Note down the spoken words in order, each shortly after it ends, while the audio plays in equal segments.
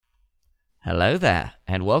Hello there,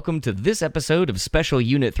 and welcome to this episode of Special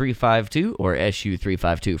Unit 352, or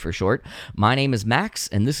SU352 for short. My name is Max,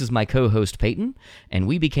 and this is my co-host Peyton, and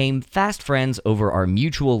we became fast friends over our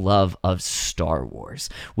mutual love of Star Wars.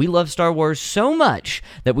 We love Star Wars so much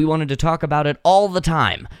that we wanted to talk about it all the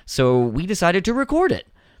time, so we decided to record it.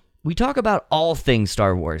 We talk about all things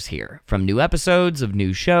Star Wars here, from new episodes of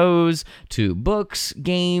new shows, to books,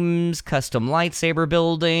 games, custom lightsaber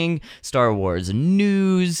building, Star Wars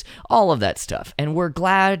news, all of that stuff. And we're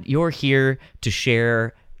glad you're here to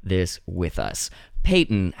share this with us.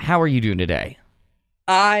 Peyton, how are you doing today?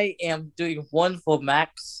 I am doing wonderful,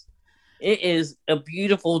 Max. It is a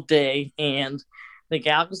beautiful day, and the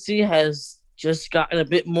galaxy has just gotten a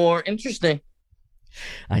bit more interesting.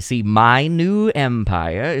 I see my new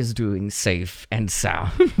empire is doing safe and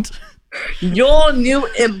sound. Your new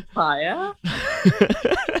empire?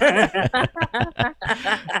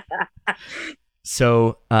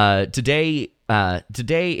 So today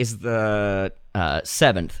is the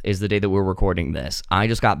 7th, is the day that we're recording this. I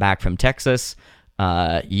just got back from Texas.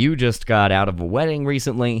 You just got out of a wedding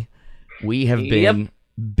recently. We have been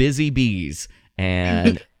busy bees,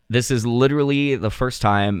 and this is literally the first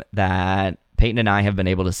time that Peyton and I have been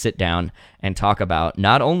able to sit down and talk about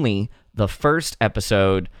not only the first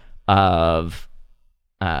episode of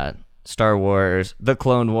Star Wars, The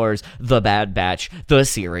Clone Wars, The Bad Batch, the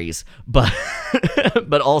series, but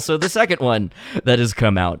but also the second one that has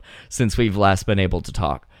come out since we've last been able to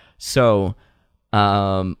talk. So,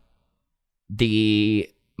 I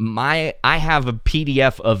have a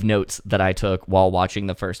PDF of notes that I took while watching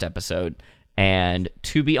the first episode, and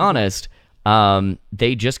to be honest,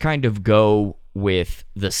 they just kind of go with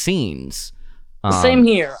the scenes. Same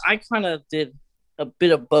here. I kind of did a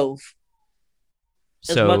bit of both,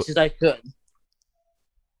 as much as I could.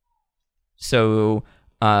 So,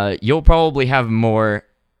 you'll probably have more.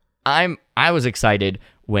 I was excited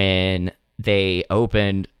when they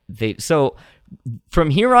opened. So from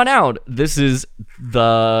here on out, this is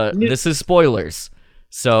spoilers.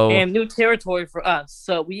 So and new territory for us.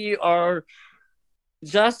 So we are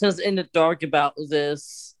just as in the dark about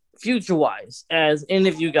this future-wise as any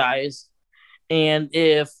of you guys. And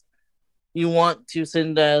if you want to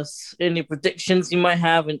send us any predictions you might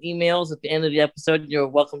have in emails at the end of the episode, you're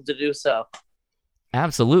welcome to do so.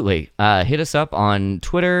 Absolutely. Hit us up on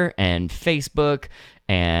Twitter and Facebook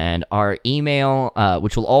and our email,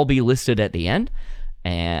 which will all be listed at the end.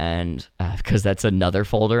 And because that's another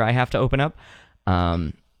folder I have to open up.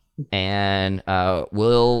 And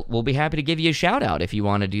we'll be happy to give you a shout out if you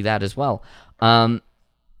want to do that as well. The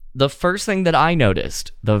very first thing that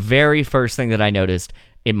I noticed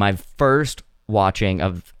in my first watching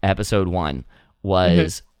of episode 1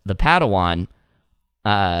 was the Padawan,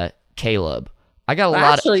 Caleb. I got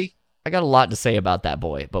a lot to say about that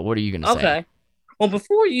boy, but what are you going to say? Okay. Well,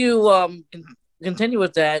 before you continue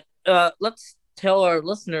with that, let's tell our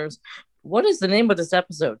listeners, what is the name of this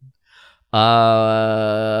episode?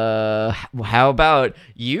 How about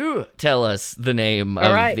you tell us the name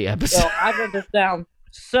of the episode? Well, I wrote this down.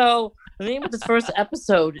 So the name of this first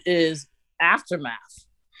episode is Aftermath,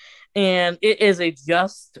 and it is a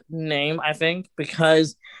just name, I think,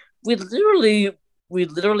 because we literally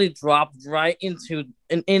dropped right into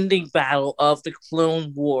an ending battle of the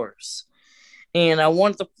Clone Wars, and I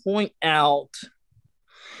wanted to point out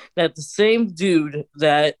that the same dude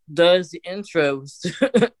that does the intros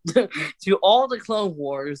to all the Clone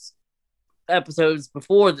Wars episodes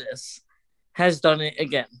before this has done it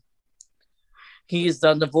again. He's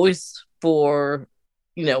done the voice for,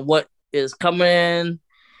 what is coming in,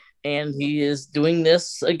 and he is doing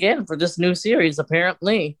this again for this new series,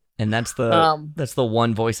 apparently. And that's the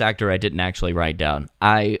one voice actor I didn't actually write down.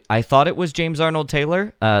 I thought it was James Arnold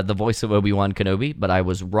Taylor, the voice of Obi-Wan Kenobi, but I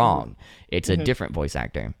was wrong. It's a different voice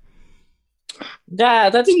actor. Yeah,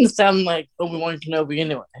 that didn't sound like Obi-Wan Kenobi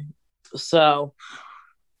anyway. So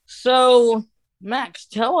Max,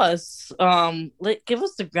 tell us, give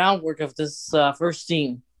us the groundwork of this first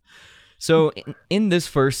scene. So in this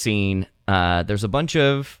first scene, there's a bunch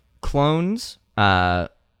of clones, a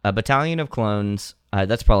battalion of clones.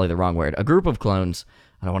 That's probably the wrong word. A group of clones.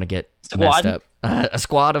 I don't want to get messed up. A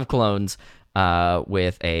squad of clones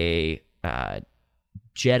with a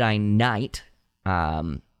Jedi Knight.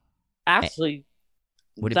 Actually,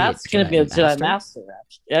 that's going to be a Jedi Master.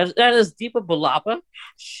 That is Deepa Balapa.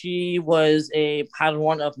 She was a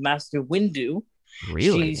Padawan of Master Windu.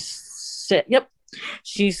 Really?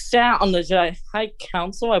 She sat on the Jedi High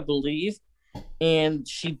Council, I believe, and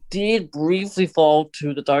she did briefly fall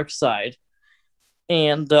to the dark side.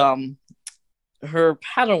 And her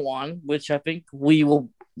Padawan, which I think we will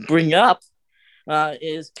bring up,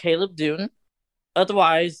 is Caleb Dune,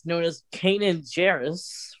 otherwise known as Kanan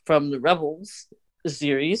Jarrus from the Rebels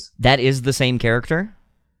series. That is the same character?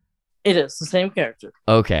 It is the same character.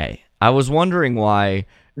 Okay. I was wondering why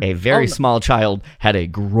a very no. small child had a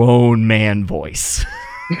grown man voice.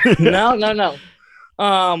 No.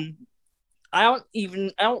 I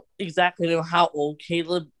don't exactly know how old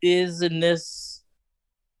Caleb is in this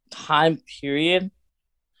time period.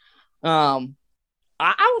 I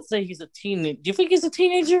would say he's a teenager. Do you think he's a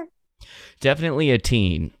teenager? Definitely a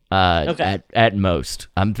teen. Okay. At most.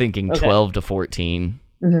 I'm thinking 12 to 14.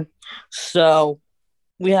 Mm-hmm. So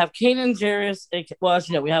we have Kanan Jarrus. Well, as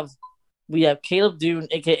you know, we have Caleb Dune,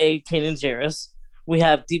 aka Kanan Jarrus. We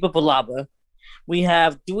have Deepa Balaba. We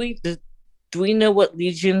have do we know what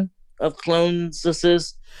Legion of Clones this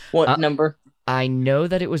is? What number? I know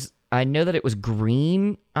that it was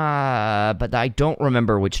green, but I don't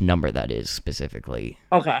remember which number that is specifically.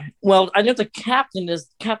 Okay. Well, I know the captain is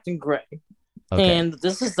Captain Gray. Okay. And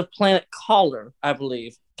this is the planet Caller, I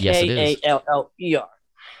believe. Yes, it is. Kaller.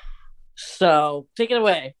 So, take it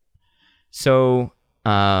away. So,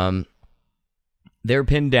 they're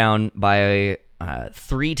pinned down by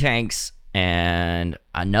 3 tanks and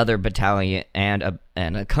another battalion and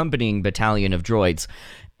an accompanying battalion of droids.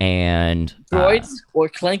 And droids or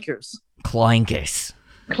clankers? Clankers.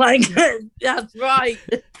 Clankers, that's right.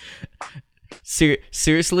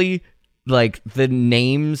 Seriously, like the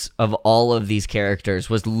names of all of these characters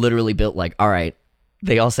was literally built like, all right,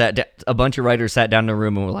 they all a bunch of writers sat down in a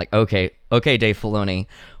room and were like, okay, Dave Filoni,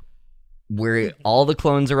 all the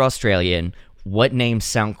clones are Australian. What names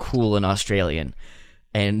sound cool in Australian?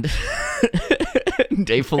 And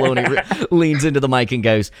Dave Filoni leans into the mic and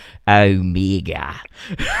goes, Omega.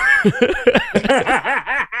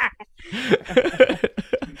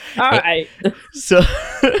 All right. So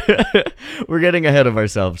we're getting ahead of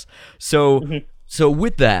ourselves. So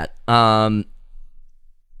with that,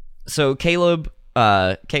 so Caleb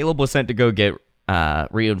was sent to go get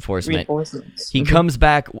reinforcements. He comes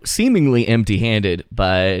back seemingly empty-handed,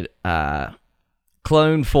 but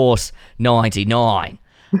Clone Force 99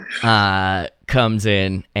 comes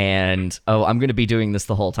in and I'm going to be doing this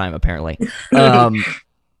the whole time apparently. Come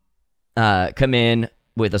in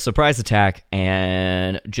with a surprise attack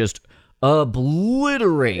and just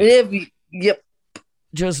obliterate. Yep.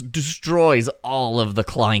 Just destroys all of the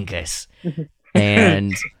Clankers.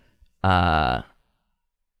 And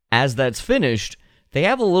as that's finished, they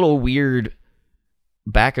have a little weird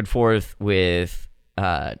back and forth with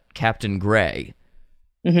Captain Gray.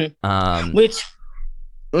 Which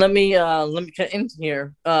let me cut in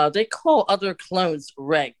here. They call other clones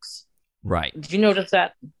regs. Right. Did you notice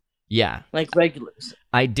that? Yeah. Like regulars.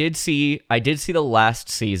 I did see the last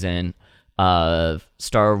season of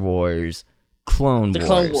Star Wars Clone Wars.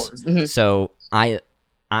 Clone Wars. So I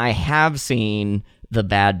have seen the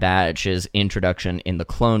Bad Batch's introduction in the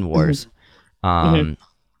Clone Wars.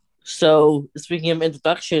 So speaking of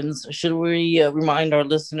introductions, should we remind our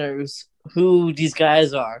listeners who these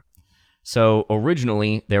guys are? So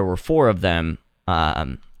originally there were 4 of them.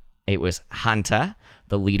 It was Hunter,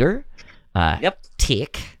 the leader.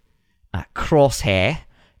 Tick, Crosshair,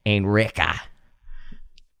 and Wrecker.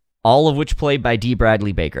 All of which played by D.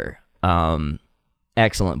 Bradley Baker.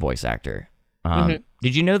 Excellent voice actor.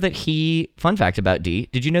 Did you know that fun fact about D,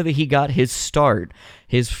 did you know that he got his start,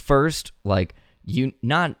 his first, I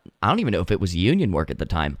don't even know if it was union work at the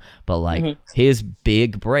time, but his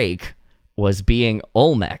big break was being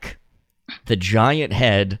Olmec, the giant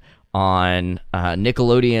head on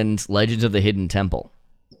Nickelodeon's Legends of the Hidden Temple.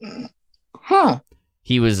 Huh.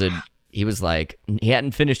 He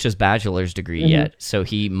hadn't finished his bachelor's degree yet, so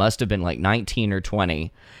he must have been 19 or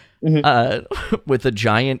 20, with a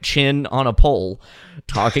giant chin on a pole,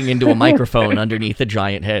 talking into a microphone underneath a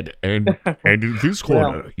giant head. And in this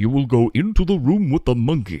corner, you will go into the room with the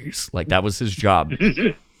monkeys. That was his job.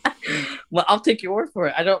 Well, I'll take your word for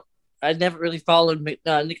it. I never really followed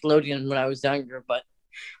Nickelodeon when I was younger, but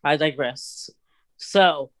I digress.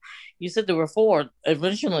 So, you said there were 4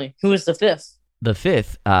 originally. Who is the 5th? The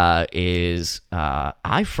 5th is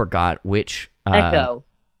I forgot which. Echo.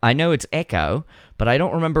 I know it's Echo, but I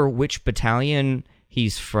don't remember which battalion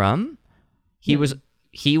he's from. He was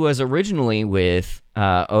originally with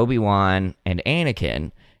Obi-Wan and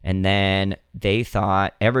Anakin, and then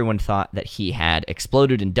everyone thought that he had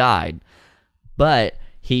exploded and died, but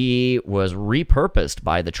he was repurposed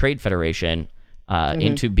by the Trade Federation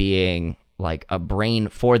into being a brain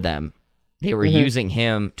for them. They were using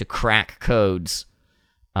him to crack codes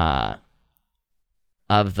of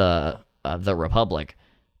the Republic,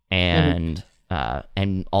 and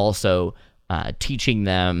also teaching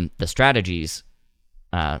them the strategies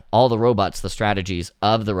all the robots the strategies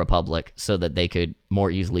of the Republic so that they could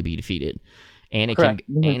more easily be defeated.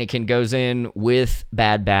 Anakin goes in with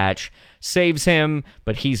Bad Batch, saves him,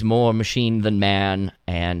 but he's more machine than man,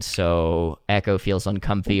 and so Echo feels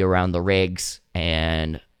uncomfy around the rigs,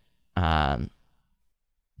 and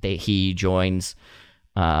he joins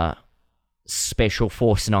Special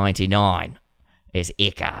Force 99 as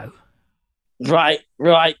Echo. Right.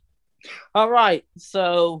 All right,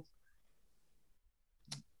 so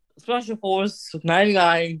Special Force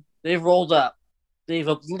 99, they've rolled up. They've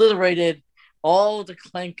obliterated all the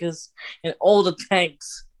clankers and all the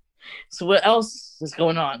tanks. So what else is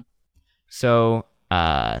going on? So,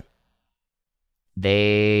 Jedi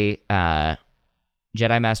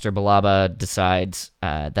Master Balaba decides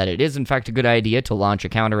that it is in fact a good idea to launch a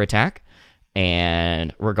counterattack,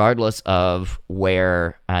 and regardless of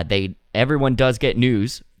where everyone does get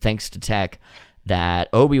news, thanks to tech, that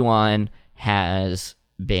Obi-Wan has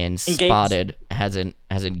been spotted, has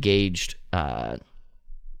engaged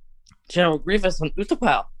General Grievous on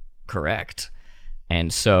Utapau. Correct.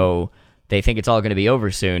 And so they think it's all going to be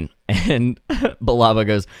over soon. And Balaba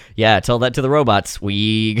goes, yeah, tell that to the robots.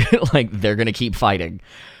 They're going to keep fighting.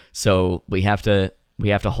 So we have to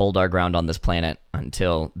hold our ground on this planet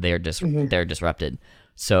until they're disrupted.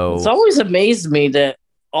 So it's always amazed me that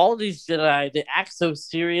all these Jedi, they act so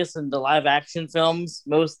serious in the live action films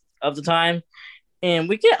most of the time. And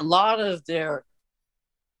we get a lot of their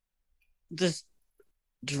just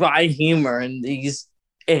dry humor in these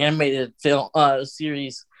animated film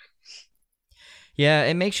series.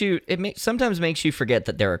 Yeah, sometimes makes you forget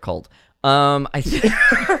that they're a cult.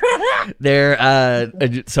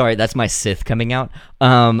 They're sorry, that's my Sith coming out.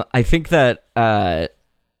 I think that I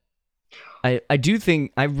do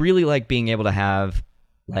think I really like being able to have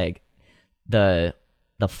like the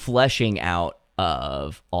fleshing out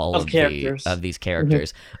of all of these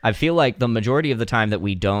characters. Mm-hmm. I feel like the majority of the time that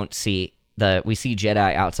we see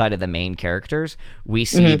Jedi outside of the main characters, we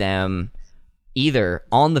see them either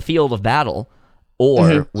on the field of battle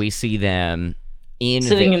or we see them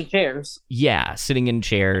sitting in chairs. Yeah, sitting in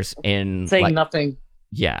chairs and saying nothing.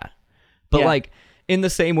 Yeah. But like in the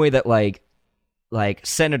same way that like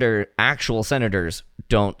actual senators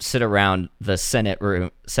don't sit around the Senate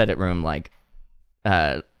room like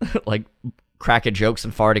cracking jokes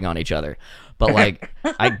and farting on each other. But like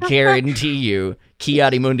I guarantee you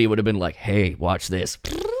Ki-Adi-Mundi would have been like, "Hey, watch this."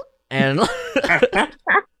 And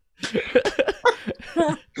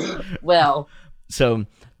well, so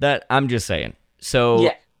that I'm just saying.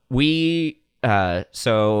 So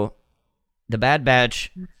so the Bad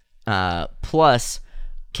Batch plus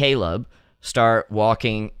Caleb start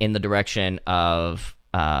walking in the direction of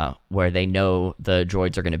where they know the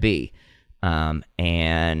droids are going to be.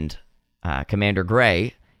 And Commander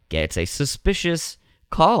Gray gets a suspicious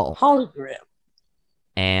call. Hologram.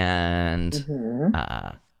 And who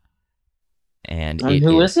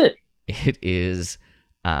is it? It is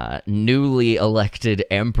newly elected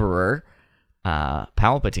Emperor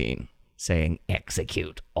Palpatine saying,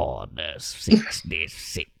 "Execute Order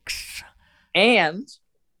 66." And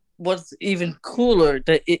what's even cooler,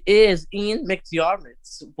 that it is Ian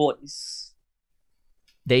McDiarmid's voice.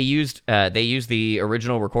 They used the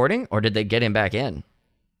original recording, or did they get him back in?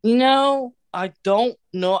 I don't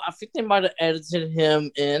know. I think they might have edited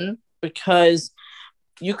him in, because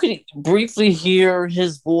you could briefly hear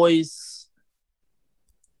his voice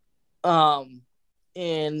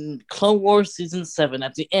in Clone Wars Season 7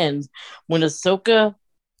 at the end when Ahsoka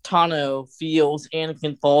Tano feels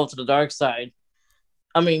Anakin fall to the dark side.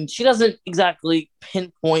 I mean, she doesn't exactly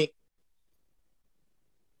pinpoint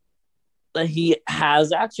that he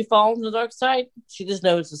has actually fallen to the dark side. She just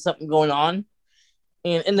knows there's something going on.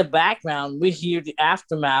 And in the background, we hear the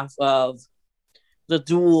aftermath of the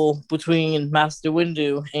duel between Master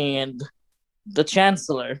Windu and the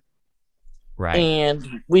Chancellor. Right.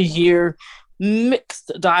 And we hear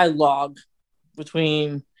mixed dialogue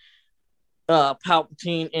between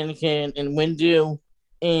Palpatine, Anakin, and Windu.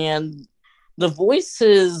 And the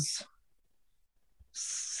voices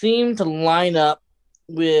seem to line up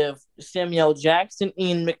with Samuel Jackson,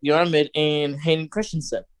 Ian McDiarmid, and Hayden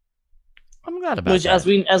Christensen. I'm glad about which, that.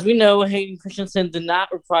 as we know, Hayden Christensen did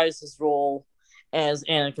not reprise his role as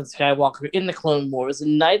Anakin Skywalker in the Clone Wars,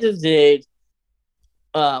 and neither did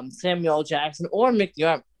Samuel Jackson or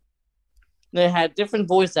McDiarmid. They had different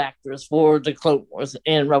voice actors for the Clone Wars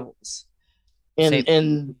and Rebels,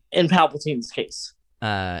 in Palpatine's case,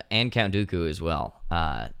 and Count Dooku as well.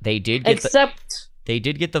 They did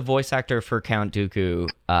get the voice actor for Count Dooku,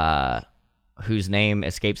 whose name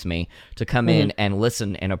escapes me, to come in and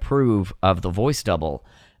listen and approve of the voice double.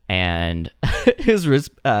 and his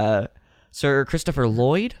Sir Christopher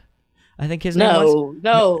Lloyd, I think his name was.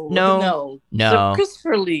 No. So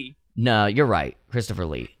Christopher Lee. No, you're right, Christopher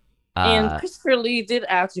Lee. And Christopher Lee did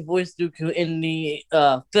actually voice Dooku in the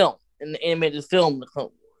film, in the animated film, The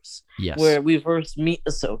Clone Wars. Yes. Where we first meet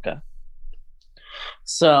Ahsoka.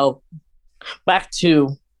 So, back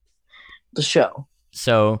to the show.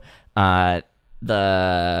 So,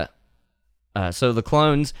 the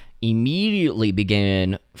clones immediately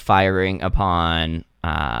begin firing upon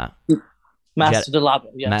Master Balaba,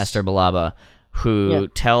 yes. Master Balaba, who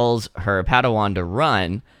tells her Padawan to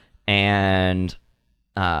run, and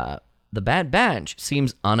the Bad Batch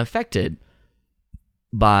seems unaffected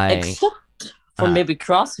by... Except for maybe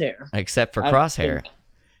Crosshair. Except for Crosshair.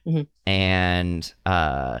 Mm-hmm.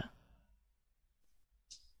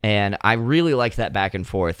 And I really liked that back and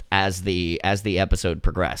forth as the episode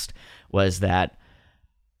progressed, was that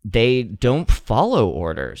they don't follow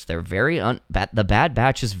orders. They're very the Bad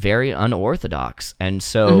Batch is very unorthodox, and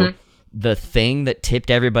so the thing that tipped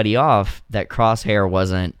everybody off that Crosshair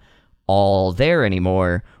wasn't all there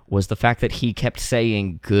anymore was the fact that he kept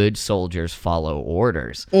saying good soldiers follow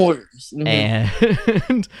orders. And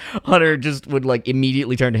Hunter just would like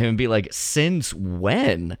immediately turn to him and be like, since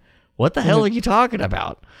when? What the hell are you talking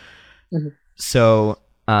about? So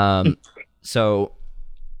the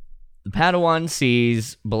Padawan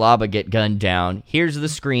sees Balaba get gunned down, hears the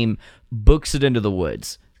scream, books it into the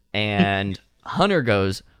woods, and Hunter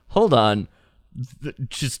goes, hold on,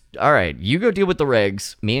 just, all right, you go deal with the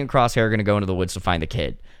regs. Me and Crosshair are going to go into the woods to find the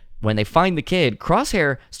kid. When they find the kid,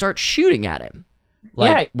 Crosshair starts shooting at him.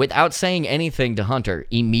 Without saying anything to Hunter,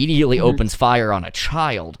 immediately opens fire on a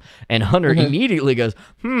child, and Hunter immediately goes,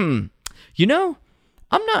 I'm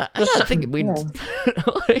not thinking we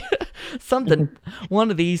something.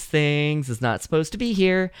 One of these things is not supposed to be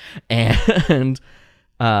here, and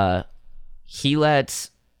he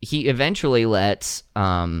eventually lets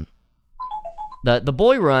the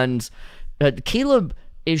boy runs. Caleb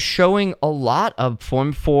is showing a lot of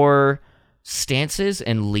Form 4 stances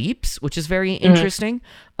and leaps, which is very interesting.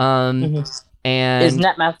 And isn't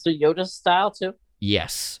that Master Yoda's style too?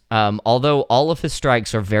 Yes. Although all of his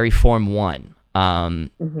strikes are very Form 1.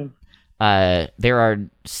 There are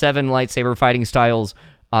 7 lightsaber fighting styles.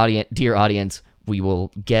 Dear audience, we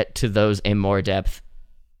will get to those in more depth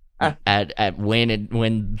at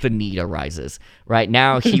when the need arises. Right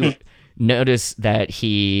now, he notice that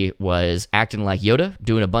he was acting like Yoda,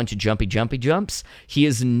 doing a bunch of jumpy jumps. He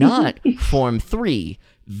is not Form 3.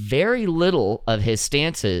 Very little of his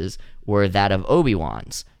stances were that of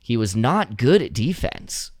Obi-Wan's. He was not good at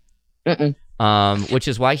defense. Which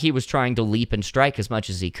is why he was trying to leap and strike as much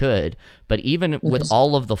as he could. But even with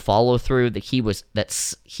all of the follow through that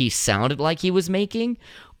he sounded like he was making,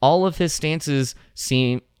 all of his stances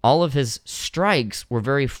all of his strikes were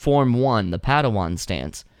very Form 1, the Padawan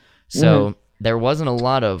stance. So there wasn't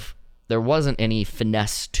any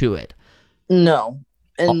finesse to it. No.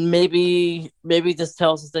 And maybe this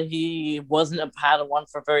tells us that he wasn't a Padawan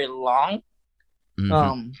for very long.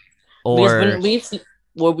 Because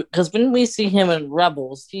when we see him in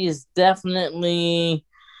Rebels, he is definitely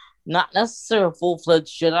not necessarily a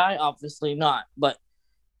full-fledged Jedi, obviously not, but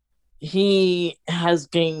he has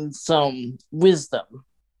gained some wisdom.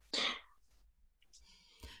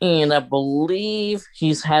 And I believe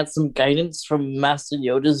he's had some guidance from Master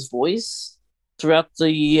Yoda's voice throughout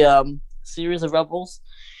the series of Rebels.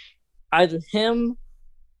 Either him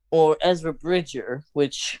or Ezra Bridger,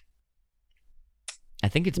 which... I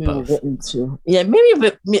think it's both. Yeah, maybe a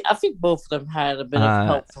bit. I think both of them had a bit of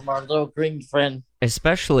help from our little green friend.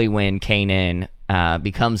 Especially when Kanan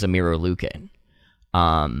becomes a Miro Lucan,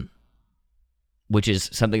 which is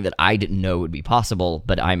something that I didn't know would be possible,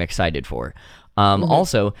 but I'm excited for.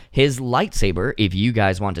 Also, his lightsaber, if you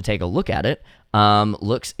guys want to take a look at it,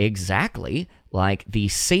 looks exactly like the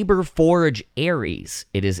Saber Forge Ares.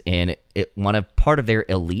 It is in part of their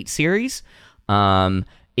Elite series.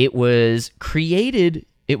 It was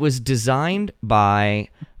designed by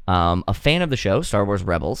a fan of the show, Star Wars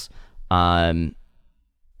Rebels, and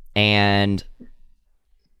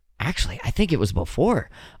actually, I think it was before.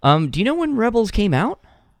 Do you know when Rebels came out?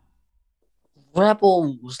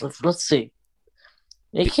 Rebels, let's see.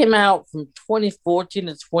 It came out from 2014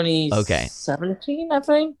 to 2017, I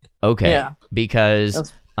think. Okay. Yeah.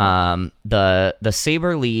 Because the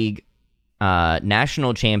Saber League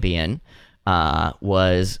national champion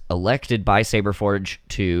was elected by Saberforge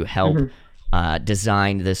to help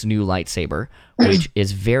designed this new lightsaber, which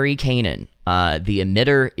is very Kanan. The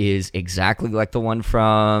emitter is exactly like the one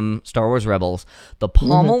from Star Wars Rebels. The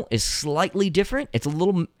pommel is slightly different. It's a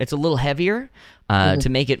little heavier to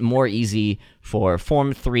make it more easy for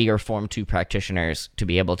Form 3 or Form 2 practitioners to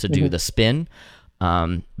be able to do the spin,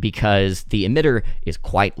 because the emitter is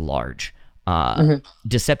quite large,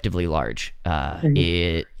 deceptively large.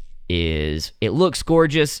 It looks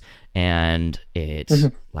gorgeous, and it's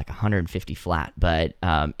like 150 flat, but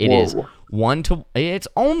it's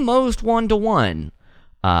almost 1-to-1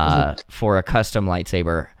 for a custom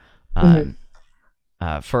lightsaber,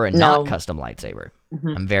 for a not custom lightsaber.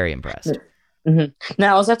 I'm very impressed.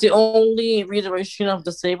 Now, is that the only reiteration of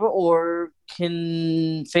the saber, or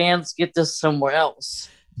can fans get this somewhere else?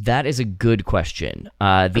 That is a good question.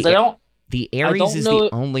 The Ares is the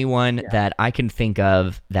only one that I can think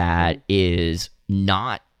of that is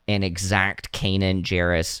not an exact Kanan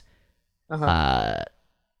Jarrus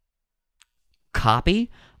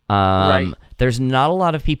copy. Right. There's not a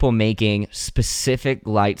lot of people making specific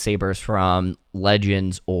lightsabers from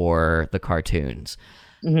Legends or the cartoons.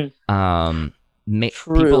 People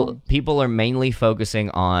are mainly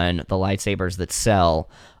focusing on the lightsabers that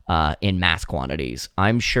sell in mass quantities.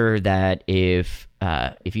 I'm sure that if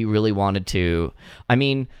you really wanted to,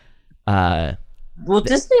 Disney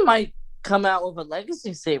might come out with a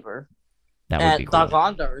legacy saber that would be cool. Doc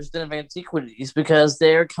Ondar's Den of Antiquities, because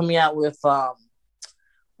they're coming out with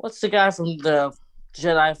what's the guy from the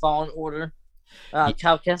Jedi Fallen Order?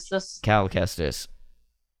 Cal Kestis.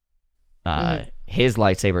 His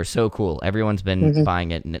lightsaber is so cool. Everyone's been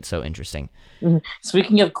buying it, and it's so interesting.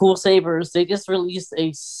 Speaking of cool sabers, they just released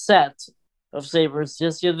a set of sabers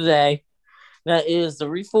just the other day. That is the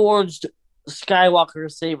reforged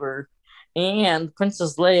Skywalker saber and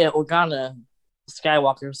Princess Leia Organa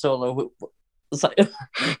Skywalker Solo.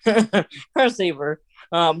 Her saber.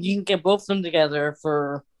 You can get both of them together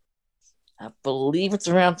for, I believe it's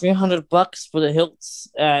around $300 for the hilts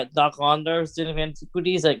at Doc Ondar's Den of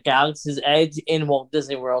Antiquities at Galaxy's Edge in Walt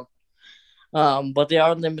Disney World. But they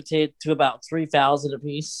are limited to about 3,000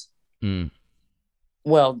 apiece.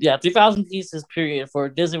 Well, 3,000 pieces, period, for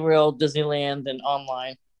Disney World, Disneyland, and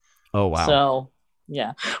online. Oh, wow. So,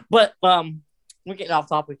 yeah. But we're getting off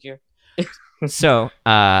topic here. So,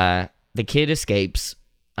 the kid escapes,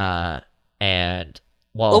 and...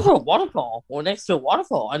 Well, over a waterfall, or next to a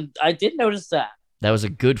waterfall. And I did notice that. That was a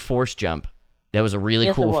good force jump. That was a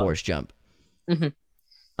really cool force jump.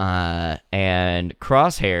 And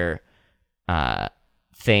Crosshair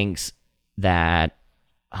thinks that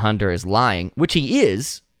Hunter is lying, which he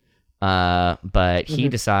is, but he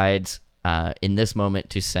decides in this moment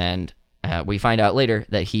to send... we find out later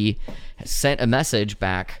that he sent a message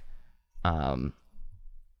back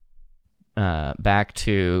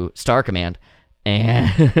to Star Command,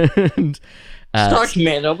 and Star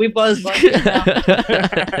Command, we buzz back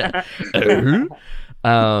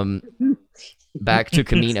to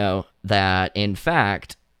Kamino, that in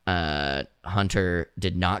fact Hunter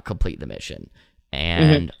did not complete the mission,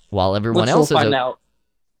 and while everyone else we'll find out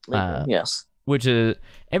later. Which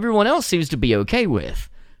everyone else seems to be okay with,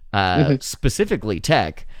 specifically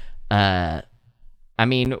Tech. We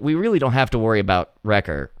really don't have to worry about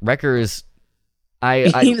Wrecker. Wrecker is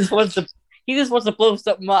he just wants to blow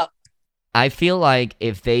something up. I feel like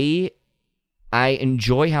I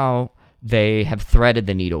enjoy how they have threaded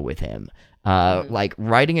the needle with him. Like,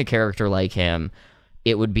 writing a character like him,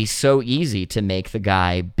 it would be so easy to make the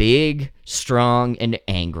guy big, strong, and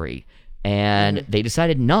angry. And they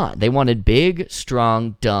decided not. They wanted big,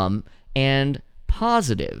 strong, dumb, and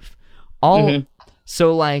positive.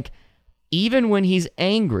 So, like, even when he's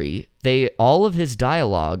angry, all of his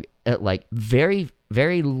dialogue, very,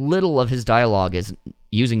 very little of his dialogue is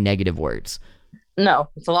using negative words. No,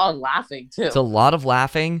 it's a lot of laughing, too. It's a lot of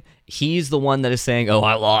laughing. He's the one that is saying, "Oh,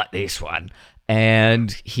 I like this one."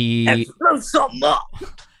 And he... throw something up.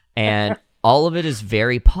 And all of it is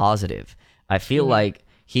very positive. I feel like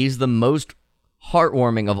he's the most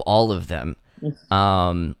heartwarming of all of them.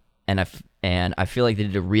 And I feel like they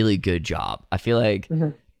did a really good job. I feel like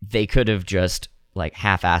they could have just, like,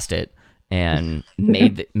 half-assed it and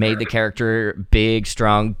made the character big,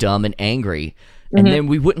 strong, dumb, and angry, and then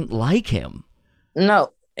we wouldn't like him.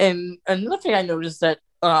 No, and another thing I noticed that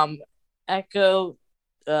Echo,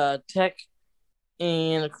 Tech,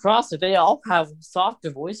 and Crosshair, they all have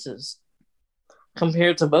softer voices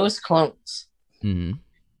compared to most clones. Did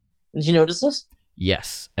you notice this?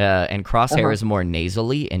 Yes, and Crosshair is more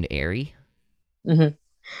nasally and airy. Out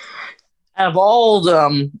of all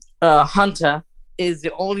the Hunter is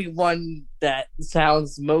the only one that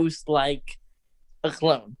sounds most like a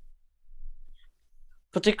clone.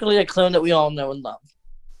 particularly a clone that we all know and love,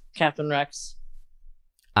 Captain Rex.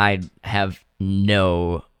 I've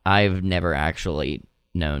never actually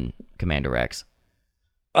known Commander Rex.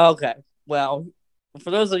 Okay, well,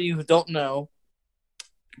 for those of you who don't know,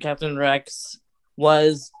 Captain Rex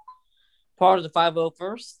was part of the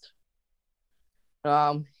 501st.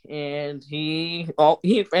 And he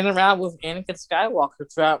ran around with Anakin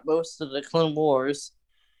Skywalker throughout most of the Clone Wars.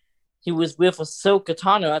 He was with Ahsoka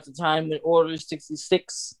Tano at the time when Order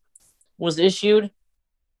 66 was issued,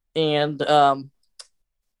 and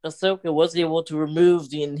Ahsoka was able to remove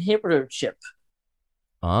the inhibitor chip.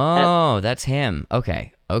 Oh, that's him.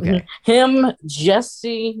 Okay. Him,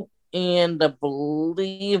 Jesse, and I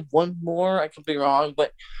believe one more. I could be wrong,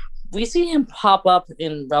 but we see him pop up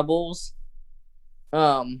in Rebels. There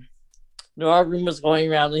are rumors going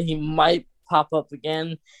around that he might pop up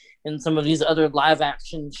again in some of these other live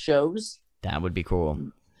action shows. That would be cool.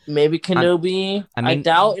 Maybe Kenobi. I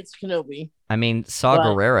doubt it's Kenobi. I mean, Saw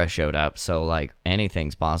Gerrera showed up, so like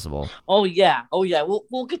anything's possible. Oh yeah.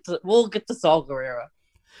 We'll get to Saw Gerrera.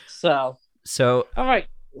 So all right.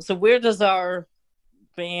 So where does our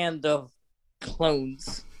band of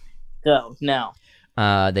clones go now?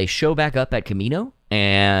 They show back up at Camino,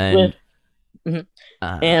 and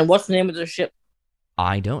and what's the name of their ship?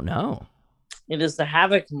 I don't know. It is the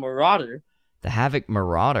Havoc Marauder. The Havoc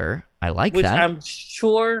Marauder. I like which that. I'm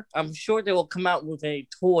sure they will come out with a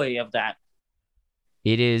toy of that.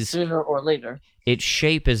 It is sooner or later. Its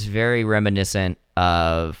shape is very reminiscent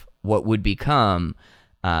of what would become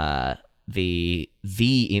the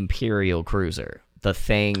Imperial Cruiser, the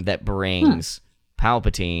thing that brings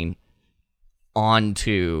Palpatine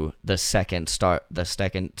onto the second Star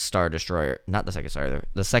Destroyer, not the second Star,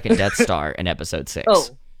 the second Death Star in Episode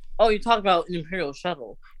 6. Oh, you talk about an Imperial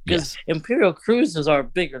shuttle because Imperial cruisers are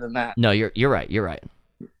bigger than that. No, you're right. You're right.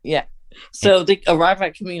 Yeah. So they arrive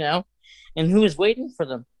at Camino, and who is waiting for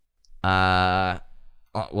them?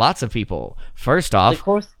 Lots of people. First off, the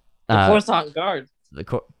Coruscant Guard. The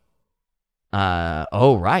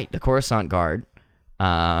Coruscant Guard.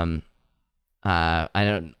 I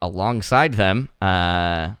don't. Alongside them,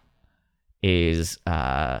 is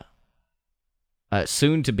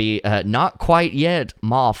soon to be not quite yet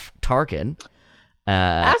Moff Tarkin.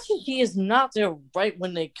 Actually, he is not there right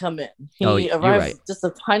when they come in. He arrives just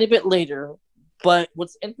a tiny bit later. But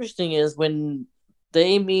what's interesting is when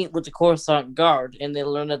they meet with the Coruscant Guard and they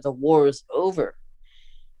learn that the war is over,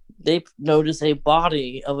 they notice a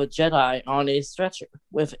body of a Jedi on a stretcher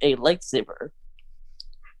with a lightsaber.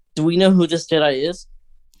 Do we know who this Jedi is?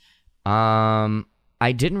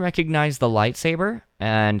 I didn't recognize the lightsaber,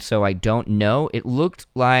 and so I don't know. It looked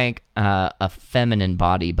like a feminine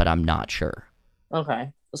body, but I'm not sure.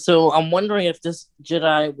 Okay. So I'm wondering if this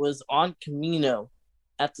Jedi was on Camino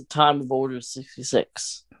at the time of Order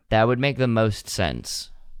 66. That would make the most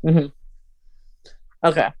sense. Mm-hmm.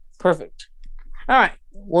 Okay, perfect. All right.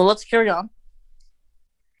 Well, let's carry on.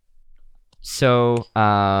 So,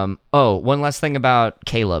 one last thing about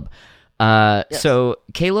Caleb. Yes. So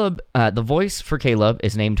Caleb, the voice for Caleb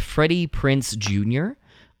is named Freddie Prinze Jr.,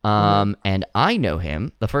 and I know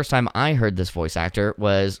him. The first time I heard this voice actor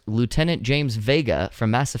was Lieutenant James Vega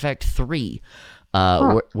from Mass Effect 3,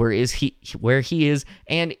 where he is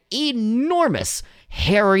an enormous,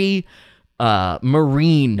 hairy,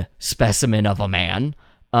 marine specimen of a man,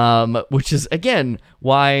 which is, again,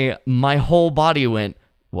 why my whole body went,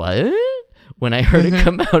 what? When I heard it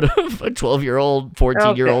come out of a 12-year-old,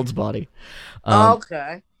 14-year-old's body.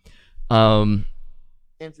 Okay.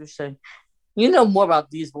 Interesting. You know more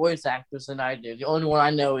about these voice actors than I do. The only one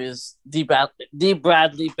I know is D.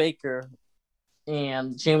 Bradley Baker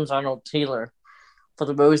and James Arnold Taylor, for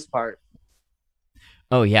the most part.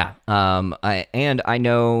 Oh yeah. I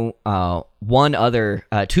know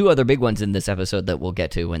two other big ones in this episode that we'll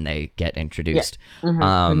get to when they get introduced.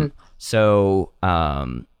 Yeah. So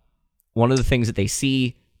one of the things that they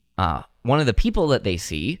see, one of the people that they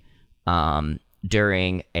see,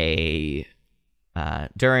 during the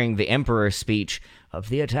Emperor's speech of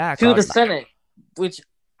the attack to the Senate, which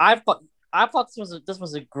I thought this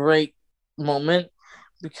was a great moment,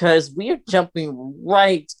 because we are jumping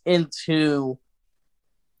right into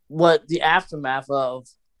what the aftermath of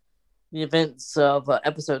the events of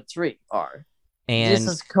Episode 3 are. And this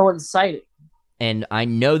is coinciding. And I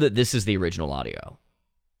know that this is the original audio.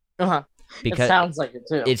 Because it sounds like it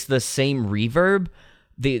too. It's the same reverb.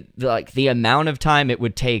 The amount of time it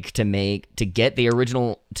would take to get the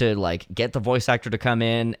original, to get the voice actor to come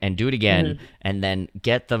in and do it again, and then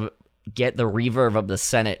get the reverb of the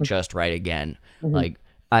Senate just right again.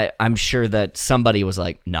 I'm sure that somebody was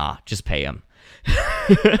like, nah, just pay him.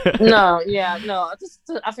 No, yeah, no.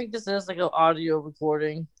 I think this is like an audio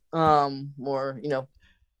recording. Or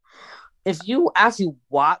if you actually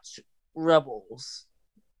watch Rebels,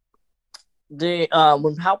 they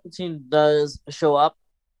when Palpatine does show up,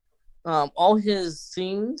 all his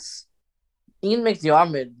scenes, Ian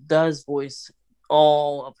McDiarmid does voice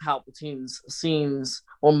all of Palpatine's scenes,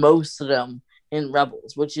 or most of them, in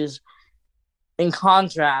Rebels, which is in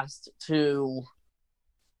contrast to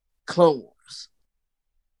Clone Wars.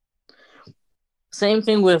 Same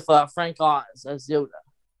thing with Frank Oz as Yoda.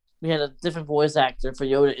 We had a different voice actor for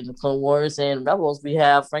Yoda in the Clone Wars, and Rebels we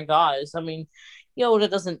have Frank Oz. I mean, Yoda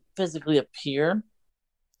doesn't physically appear,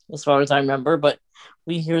 as far as I remember, but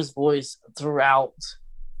we hear his voice throughout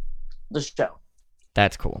the show.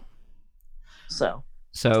 That's cool.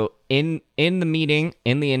 So in the meeting,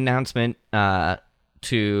 in the announcement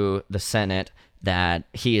to the Senate that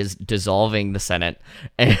he is dissolving the Senate,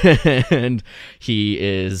 and he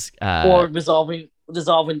is or dissolving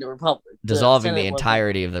the Republic, dissolving the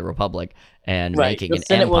entirety of the Republic, and making an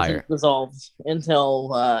Senate empire. Wasn't dissolved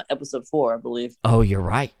until episode 4, I believe. Oh, you're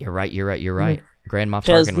right. Mm-hmm. Grand Moff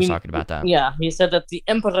Tarkin was talking about that. Yeah, he said that the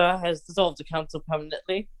Emperor has dissolved the council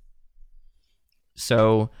permanently.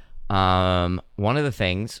 So, one of the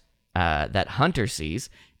things that Hunter sees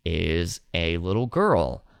is a little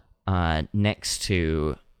girl next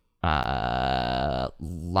to Lama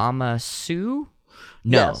Su?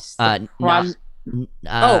 No. Yes, not Lama Su.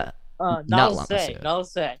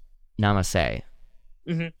 Namaste.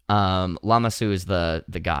 Mm-hmm. Lama Su is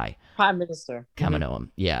the guy. Prime Minister. Kaminoan,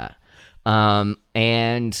 yeah.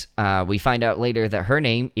 And we find out later that her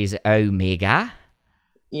name is Omega.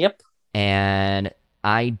 Yep. And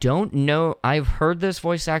I don't know. I've heard this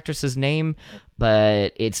voice actress's name,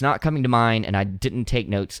 but it's not coming to mind, and I didn't take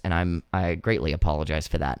notes, and I greatly apologize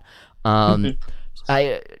for that. I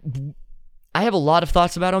have a lot of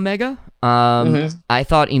thoughts about Omega. I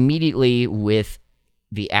thought immediately with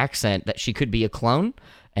the accent that she could be a clone,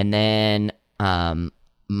 and then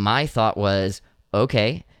my thought was,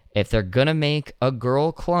 okay, if they're gonna make a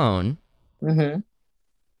girl clone,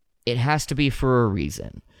 it has to be for a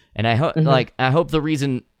reason. And I hope, I hope the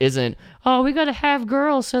reason isn't, oh, we gotta have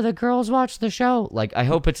girls so the girls watch the show. Like, I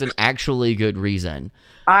hope it's an actually good reason.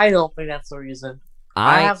 I don't think that's the reason.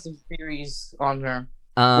 I have some theories on her.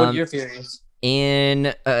 What are your theories?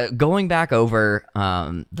 In going back over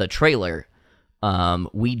the trailer,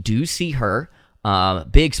 we do see her.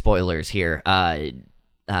 Big spoilers here.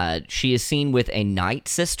 She is seen with a Night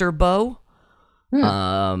Sister bow.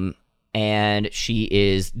 And she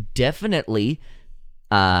is definitely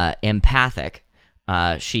empathic.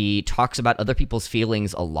 She talks about other people's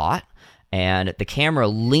feelings a lot, and the camera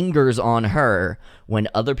lingers on her when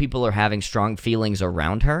other people are having strong feelings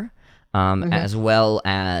around her, as well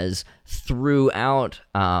as throughout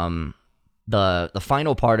the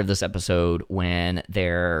final part of this episode when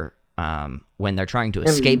they're trying to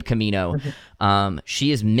escape Camino.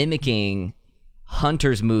 She is mimicking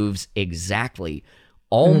Hunter's moves exactly,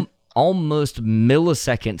 almost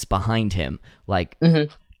milliseconds behind him, like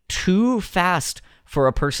too fast for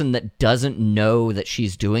a person that doesn't know that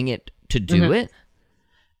she's doing it to do it.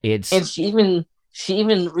 And she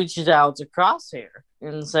even reaches out to Crosshair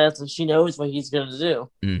and says that she knows what he's gonna do.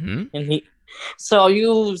 And so are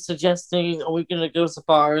you suggesting, are we gonna go so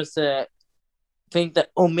far as to think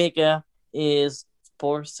that Omega is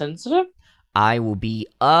Force sensitive? I will be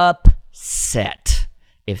upset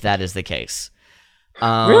if that is the case.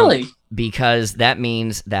 Really? Because that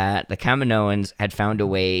means that the Kaminoans had found a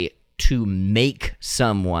way to make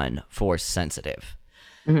someone Force sensitive.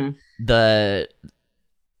 The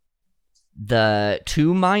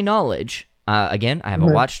to my knowledge, again, I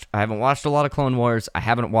haven't watched a lot of Clone Wars. I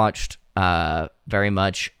haven't watched very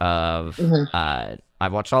much of.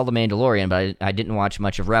 I've watched all the Mandalorian, but I didn't watch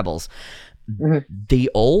much of Rebels. The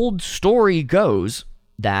old story goes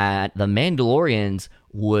that the Mandalorians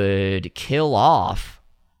would kill off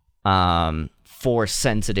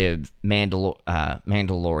Force-sensitive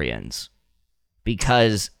Mandalorians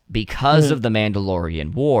because of the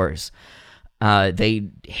Mandalorian Wars. They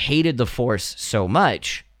hated the Force so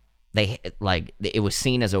much, it was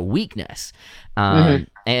seen as a weakness, and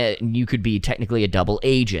you could be technically a double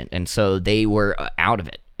agent, and so they were out of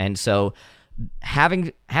it. And so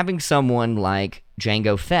having someone like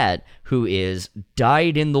Jango Fett, who is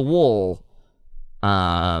dyed-in-the-wool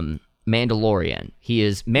Mandalorian, he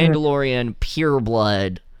is Mandalorian pure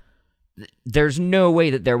blood. There's no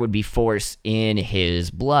way that there would be Force in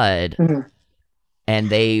his blood, and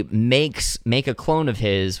they make a clone of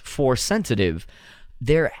his Force sensitive.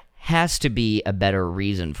 There has to be a better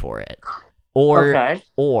reason for it. or Okay.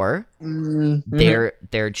 or Mhm.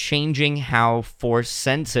 they're changing how force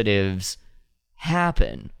sensitives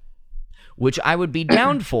happen, which I would be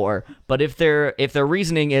down for. But if their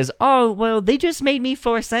reasoning is, oh well, they just made me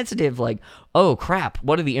force sensitive, like, oh crap,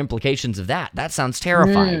 what are the implications of that? That sounds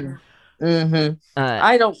terrifying. Mm-hmm. Uh,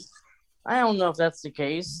 I don't know if that's the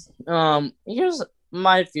case. Here's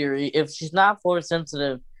my theory: if she's not force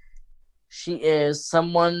sensitive, she is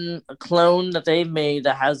a clone that they made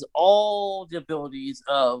that has all the abilities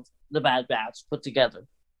of the Bad Batch put together.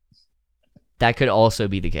 that could also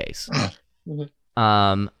be the case.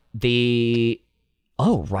 The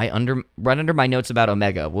right under my notes about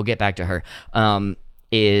Omega, we'll get back to her.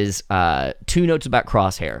 Is 2 notes about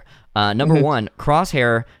Crosshair. Number one,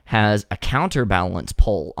 Crosshair has a counterbalance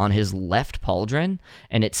pole on his left pauldron,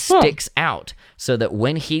 and it sticks out so that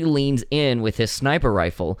when he leans in with his sniper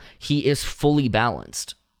rifle, he is fully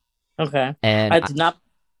balanced. Okay. And I did not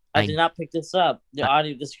pick this up. The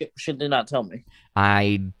audio description did not tell me.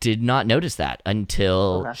 I did not notice that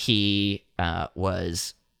until Okay.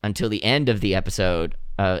 until the end of the episode,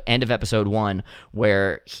 end of episode 1,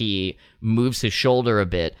 where he moves his shoulder a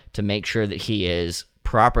bit to make sure that he is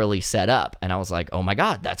properly set up. And I was like, oh my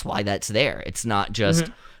God, that's why that's there. It's not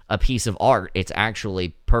just a piece of art. It's actually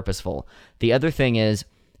purposeful. The other thing is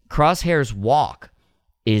Crosshair's walk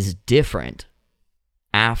is different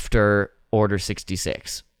after Order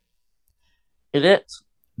 66. It is.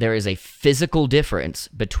 There is a physical difference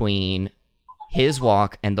between his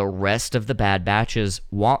walk and the rest of the Bad Batch's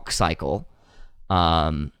walk cycle,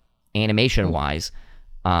 animation-wise.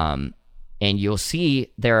 And you'll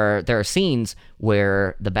see there are scenes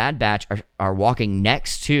where the Bad Batch are walking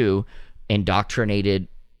next to indoctrinated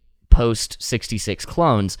post-66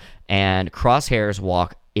 clones, and Crosshair's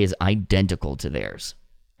walk is identical to theirs.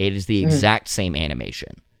 It is the exact same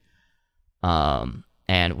animation. And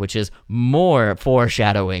which is more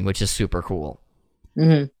foreshadowing, which is super cool.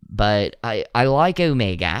 But I like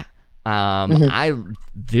Omega.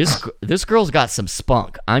 This girl's got some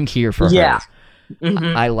spunk. I'm here for her.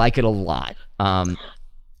 I like it a lot.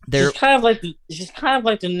 She's kind of like the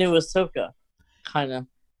new Ahsoka, kind of.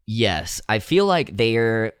 Yes, I feel like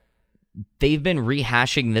they've been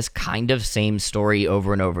rehashing this kind of same story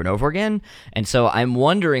over and over and over again, and so I'm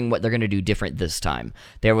wondering what they're going to do different this time.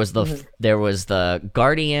 There was the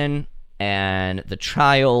Guardian and the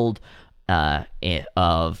child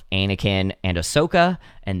of Anakin and Ahsoka,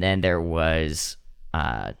 and then there was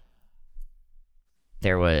Kanan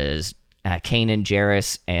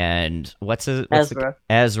Jarrus and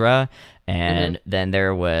Ezra, and then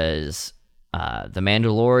there was the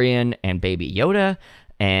Mandalorian and Baby Yoda.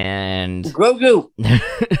 And Grogu,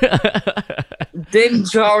 Din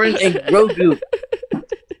Djarin and Grogu.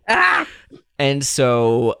 And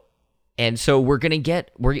so we're gonna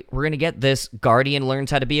get this Guardian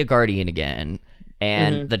learns how to be a Guardian again,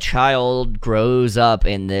 and the child grows up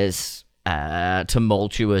in this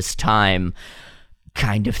tumultuous time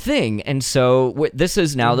kind of thing. And so this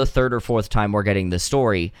is now the third or fourth time we're getting this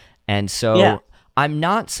story, and so I'm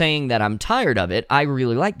not saying that I'm tired of it. I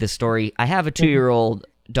really like this story. I have a 2-year-old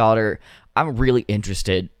daughter. I'm really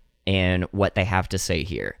interested in what they have to say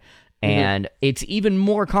here. And it's even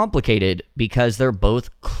more complicated because they're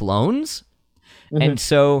both clones. And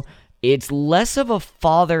so it's less of a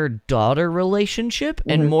father-daughter relationship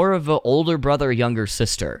and more of an older brother, younger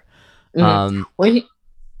sister. Go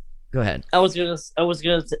ahead. I was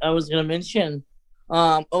gonna mention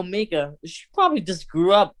Omega. She probably just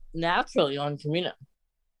grew up naturally on Kamino.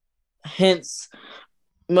 Hence,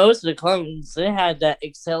 most of the clones, they had that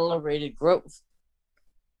accelerated growth.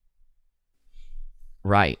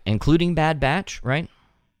 Right, including Bad Batch, right?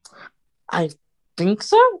 I think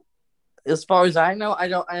so. As far as I know, I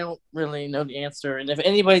don't really know the answer. And if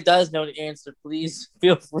anybody does know the answer, please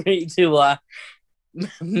feel free to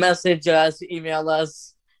message us, email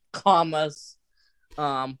us, call us,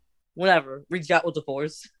 whatever. Reach out with the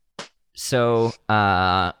force. So,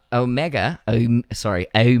 Omega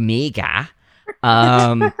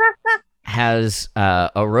has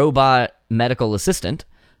a robot medical assistant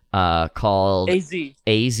called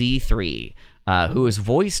AZ3, who is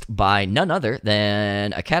voiced by none other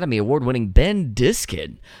than Academy Award-winning Ben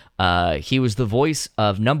Diskin. He was the voice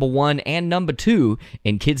of number 1 and number 2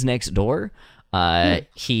 in Kids Next Door.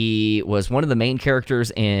 He was one of the main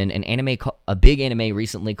characters in a big anime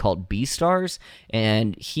recently called Beastars,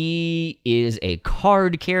 and he is a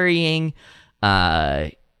card-carrying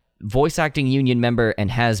voice acting union member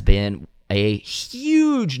and has been a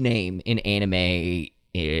huge name in anime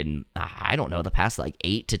in, I don't know, the past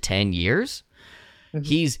 8 to 10 years.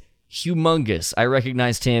 He's humongous. I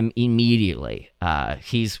recognized him immediately.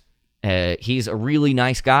 He's He's a really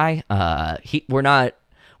nice guy. We're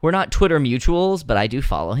not Twitter mutuals, but I do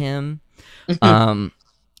follow him.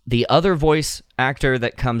 The other voice actor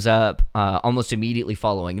that comes up almost immediately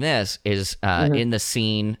following this is in the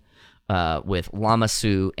scene with Lama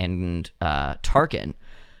Su and Tarkin.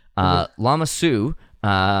 Lama Su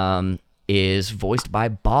is voiced by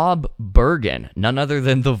Bob Bergen, none other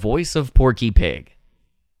than the voice of Porky Pig.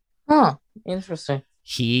 Huh, interesting.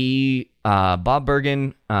 Bob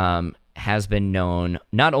Bergen has been known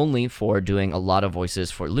not only for doing a lot of voices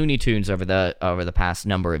for Looney Tunes over the past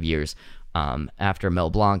number of years after Mel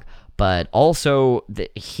Blanc, but also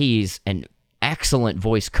he's an excellent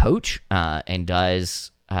voice coach and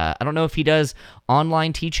does I don't know if he does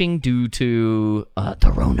online teaching due to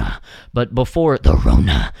the Rona, but before the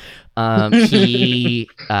Rona, he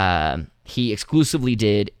exclusively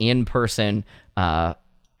did in-person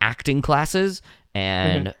acting classes,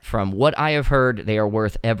 and from what I have heard, they are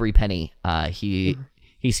worth every penny. He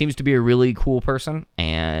seems to be a really cool person,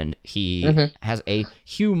 and he has a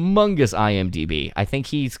humongous IMDb. I think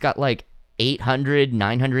he's got like 800,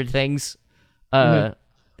 900 things that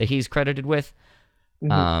he's credited with.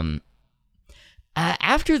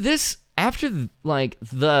 After like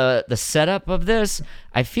the setup of this,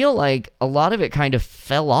 I feel like a lot of it kind of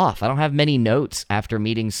fell off. I don't have many notes after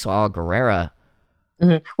meeting Saw Gerrera.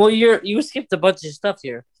 Well, you skipped a bunch of stuff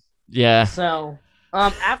here. Yeah. So,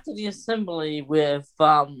 after the assembly with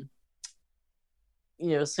seeing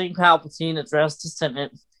Palpatine address the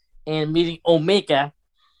Senate and meeting Omega,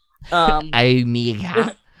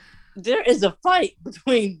 Omega. there is a fight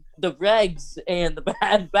between the Regs and the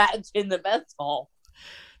Bad Batch in the mess hall.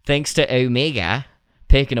 Thanks to Omega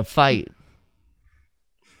picking a fight,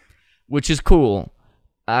 which is cool.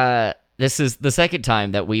 This is the second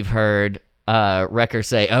time that we've heard Wrecker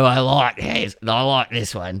say, "Oh, I like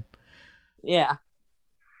this one." Yeah.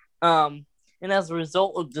 And as a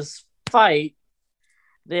result of this fight,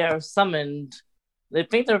 they are summoned. They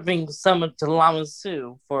think they're being summoned to Lama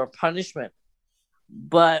Su for a punishment,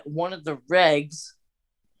 but one of the Regs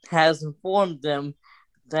has informed them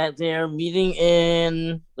that they're meeting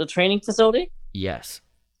in the training facility. Yes.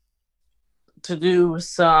 To do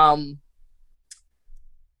some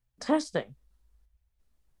testing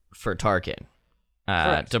for Tarkin,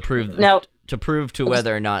 to prove to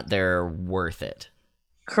whether or not they're worth it.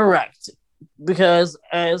 Correct, because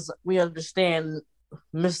as we understand,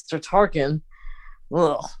 Mr. Tarkin,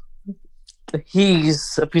 well,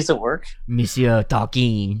 he's a piece of work. Monsieur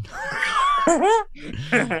Tarkin.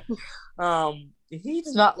 He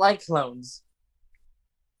does not like clones.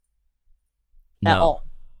 No. At all.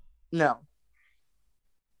 No.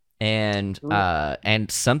 And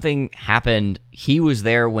something happened. He was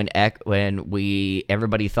there when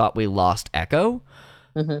everybody thought we lost Echo.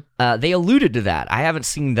 They alluded to that. I haven't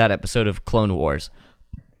seen that episode of Clone Wars,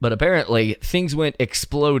 but apparently things went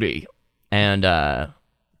explodey, and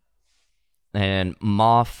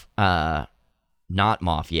Moff, not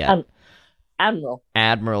Moff yet, Admiral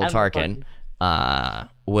Tarkin,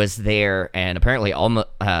 was there, and apparently almost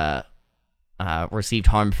received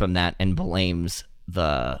harm from that, and blames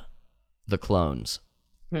the clones.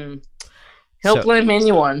 He'll blame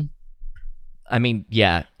anyone. I mean,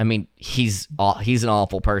 yeah. I mean, he's an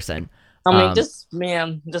awful person. I mean, this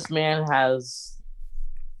man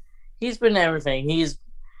he's been everything.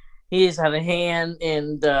 He's had a hand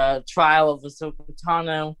in the trial of Ahsoka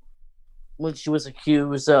Tano when she was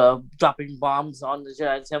accused of dropping bombs on the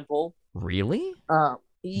Jedi Temple. Really?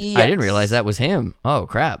 Yes. I didn't realize that was him. Oh,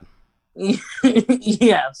 crap.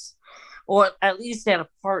 Yes. Or at least he had a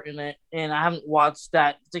part in it. And I haven't watched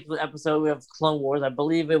that particular episode of Clone Wars. I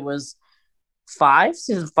believe it was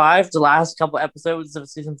season 5, the last couple episodes of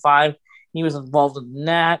season 5. He was involved in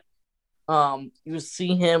that. You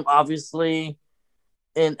see him, obviously,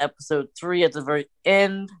 in episode 3 at the very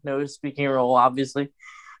end. No speaking role, obviously.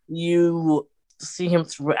 You see him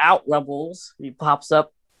throughout Rebels. He pops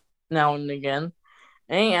up now and again.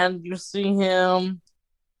 And you see him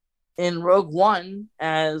in Rogue One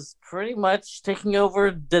as pretty much taking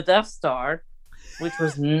over the Death Star, which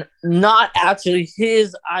was not actually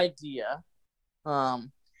his idea.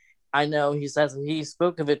 I know he says he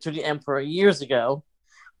spoke of it to the Emperor years ago,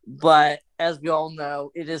 but as we all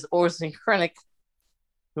know, it is Orson Krennic,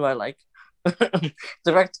 who I like,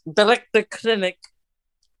 Director Krennic,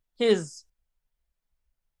 his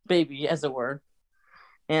baby, as it were.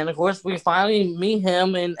 And of course, we finally meet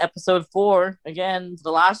him in episode 4 again,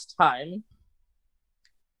 the last time.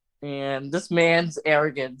 And this man's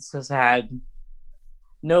arrogance has had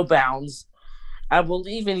no bounds. I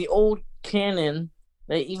believe in the old canon,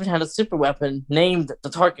 they even had a super weapon named the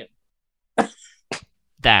Tarkin.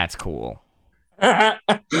 That's cool. I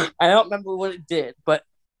don't remember what it did, but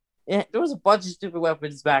there was a bunch of stupid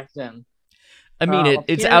weapons back then. I mean,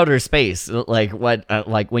 it's outer space. Like what?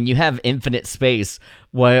 Like when you have infinite space,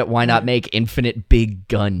 why not make infinite big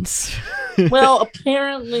guns? Well,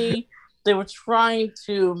 apparently they were trying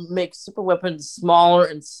to make super weapons smaller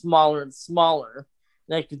and smaller and smaller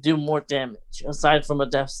that could do more damage, aside from a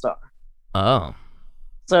Death Star. Oh.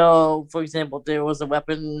 So, for example, there was a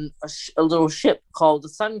weapon, a little ship called the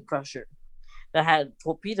Sun Crusher that had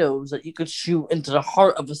torpedoes that you could shoot into the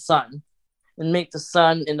heart of the sun and make the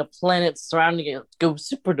sun and the planets surrounding it go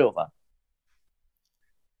supernova.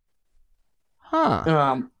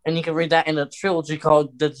 Huh. And you can read that in a trilogy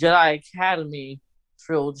called the Jedi Academy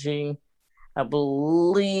trilogy. I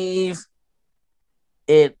believe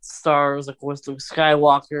it stars, of course, Luke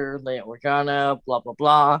Skywalker, Leia Organa, blah, blah,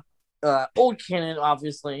 blah. Old canon,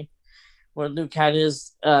 obviously, where Luke had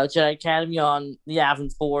his Jedi Academy on the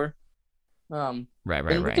Yavin 4. Right.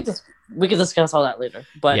 We could discuss all that later.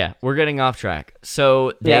 But yeah, we're getting off track.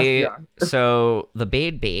 So so the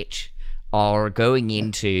Bad Batch are going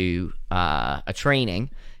into a training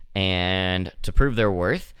and to prove their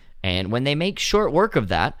worth. And when they make short work of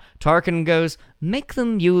that, Tarkin goes, make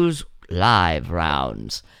them use live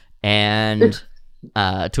rounds. And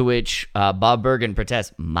to which Bob Bergen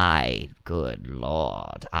protests, my good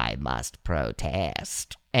lord, I must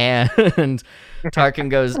protest. And Tarkin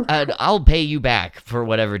goes, I'll pay you back for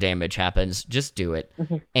whatever damage happens. Just do it.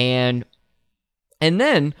 And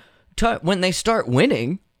then when they start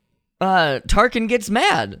winning, Tarkin gets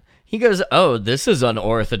mad. He goes, oh, this is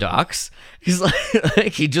unorthodox. He's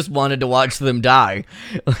like he just wanted to watch them die.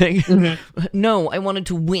 Like, no, I wanted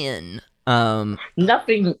to win.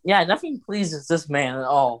 Nothing pleases this man at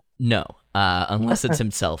all. No, unless it's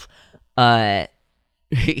himself.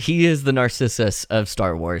 He is the Narcissus of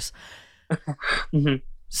Star Wars.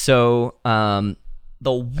 So,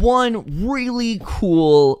 the one really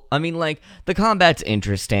cool, I mean, like, the combat's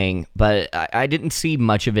interesting, but I didn't see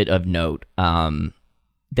much of it of note.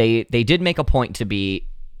 They did make a point to be,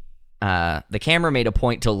 the camera made a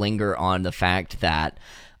point to linger on the fact that,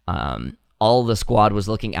 all the squad was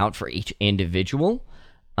looking out for each individual,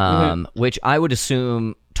 which I would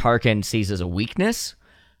assume Tarkin sees as a weakness,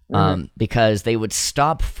 because they would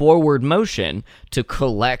stop forward motion to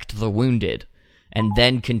collect the wounded and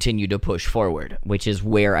then continue to push forward, which is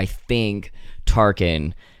where I think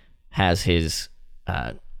Tarkin has his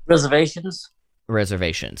reservations.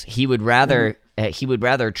 He would rather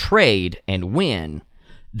trade and win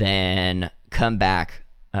than come back,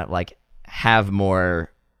 have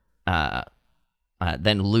more,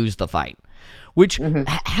 than lose the fight, which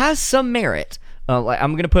has some merit.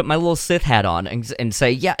 I'm going to put my little Sith hat on and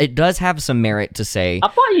say, yeah, it does have some merit to say. I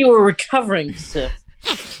thought you were recovering Sith.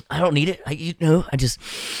 I don't need it. I just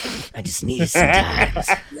need it sometimes.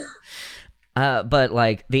 But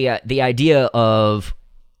like the idea of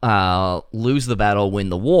lose the battle, win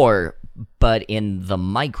the war, but in the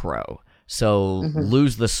micro. So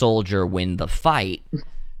lose the soldier, win the fight.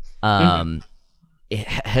 It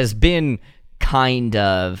has been kind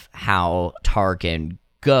of how Tarkin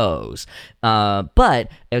goes. But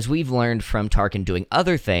as we've learned from Tarkin doing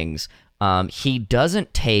other things, he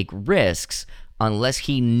doesn't take risks unless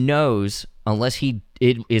he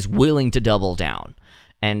is willing to double down.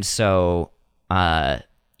 And so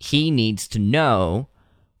he needs to know,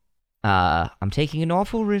 I'm taking an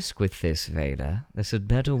awful risk with this, Vader. This had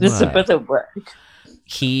better work. This had better work.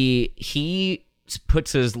 He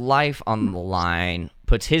puts his life on the line,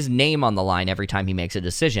 puts his name on the line every time he makes a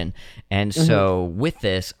decision. And so with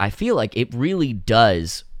this, I feel like it really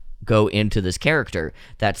does go into this character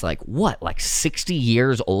that's like 60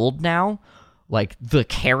 years old now. Like the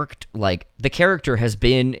character has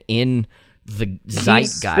been in the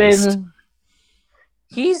zeitgeist.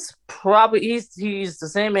 He's the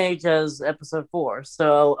same age as episode 4,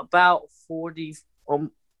 so about 40,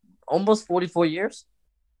 almost 44 years.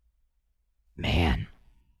 Man.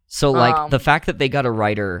 So the fact that they got a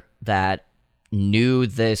writer that knew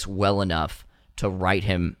this well enough to write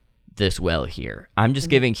him this well here. I'm just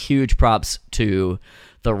giving huge props to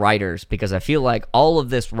the writers, because I feel like all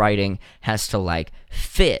of this writing has to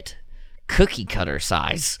fit cookie cutter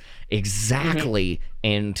size exactly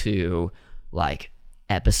into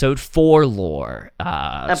episode 4 lore,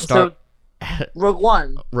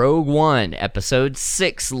 Rogue One, episode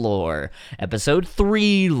 6 lore, episode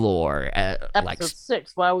 3 lore, episode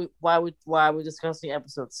 6. Why are we discussing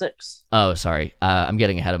episode 6? Oh, sorry, I'm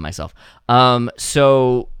getting ahead of myself.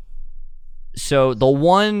 So the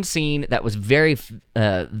one scene that was very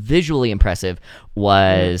visually impressive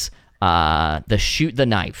was the shoot the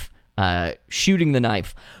knife shooting the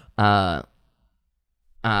knife.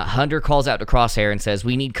 Hunter calls out to Crosshair and says,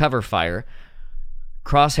 "We need cover fire."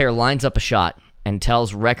 Crosshair lines up a shot and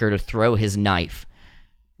tells Wrecker to throw his knife.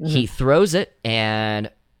 He throws it and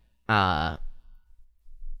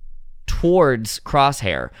towards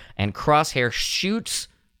Crosshair, and Crosshair shoots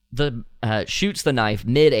the knife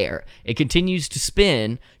midair. It continues to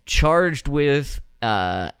spin, charged with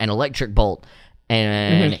an electric bolt,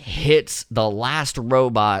 and hits the last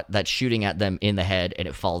robot that's shooting at them in the head, and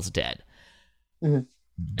it falls dead.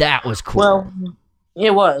 That was cool. Well,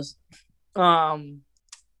 it was.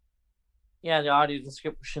 Yeah, the audio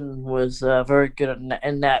description was very good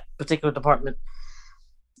in that particular department.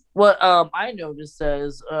 What I noticed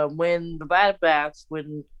is when the Bad Batch,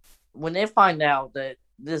 when they find out that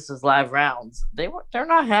this is live rounds, they're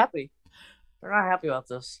not happy. They're not happy about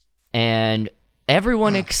this. And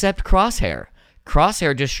everyone except Crosshair.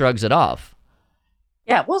 Crosshair just shrugs it off.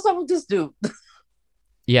 Yeah, what's up with this dude?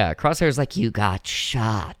 Yeah, Crosshair's like, "You got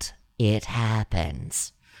shot. It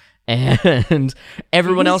happens." And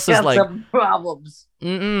everyone else is like, some problems.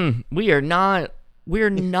 We are not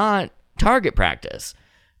target practice.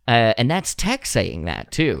 And that's Tech saying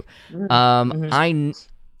that too.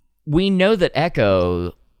 We know that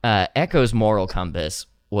Echo's moral compass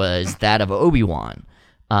was that of Obi-Wan.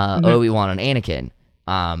 Obi-Wan and Anakin.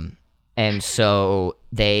 And so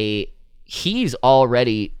he's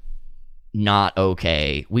already not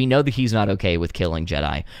okay. We know that he's not okay with killing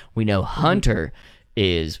Jedi. We know Hunter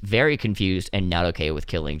is very confused and not okay with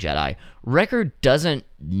killing Jedi. Wrecker doesn't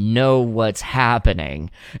know what's happening.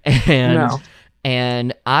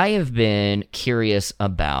 And I have been curious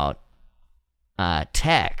about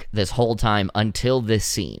Tech this whole time until this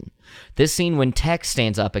scene. This scene when Tech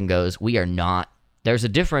stands up and goes, "We are not..." There's a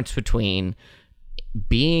difference between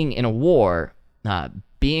being in a war,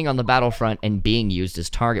 being on the battlefront, and being used as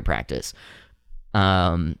target practice.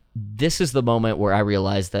 This is the moment where I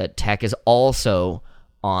realized that Tech is also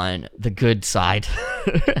on the good side.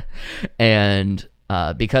 And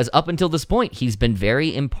because up until this point, he's been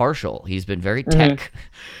very impartial. He's been very Tech,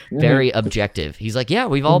 very objective. He's like, "Yeah,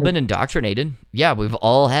 we've all been indoctrinated. Yeah, we've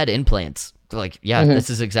all had implants. Like, yeah, this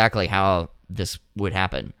is exactly how this would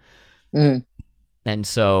happen." And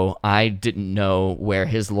so I didn't know where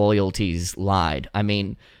his loyalties lied. I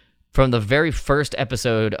mean, from the very first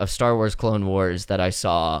episode of Star Wars Clone Wars that I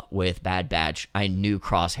saw with Bad Batch, I knew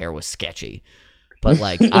Crosshair was sketchy. But,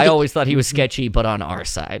 like, I always thought he was sketchy, but on our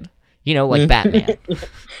side. You know, like Batman.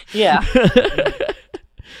 Yeah.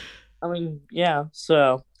 I mean, yeah,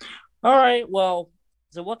 so. All right, well,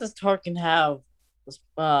 so what does Tarkin have?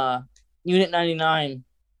 Unit 99.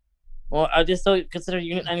 Well, I just still consider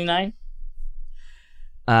Unit 99?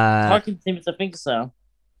 Tarkin seems to think so.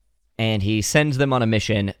 And he sends them on a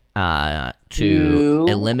mission to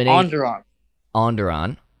eliminate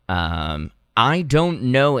Onderon. I don't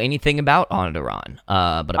know anything about Onderon,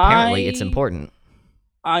 but apparently it's important.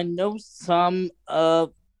 I know some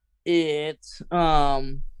of it.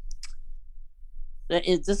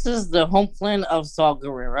 This is the home planet of Saw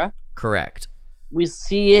Gerrera. Correct. We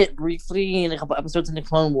see it briefly in a couple episodes in the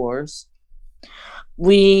Clone Wars.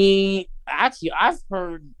 I've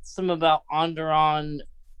heard some about Onderon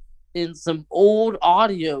in some old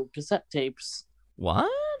audio cassette tapes. What?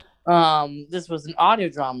 This was an audio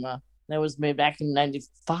drama that was made back in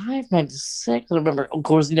 95, 96. I remember, of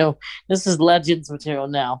course, this is Legends material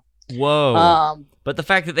now. Whoa. But the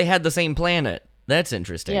fact that they had the same planet, that's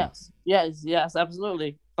interesting. Yes,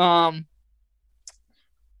 absolutely. I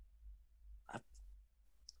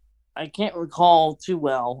can't recall too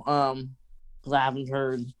well, because I haven't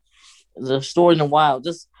heard the story in a while.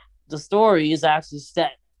 The story is actually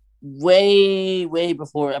set way, way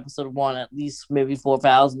before episode 1, at least maybe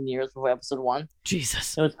 4,000 years before episode 1. Jesus.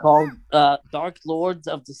 So it's called Dark Lords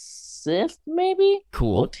of the Sith, maybe?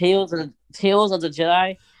 Cool. Or Tales of the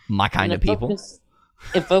Jedi. My kind of people.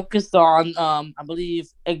 It focused on, I believe,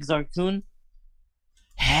 Exar Kun.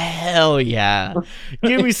 Hell yeah.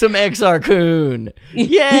 Give me some Exar Kun.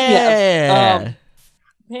 Yeah. Yes.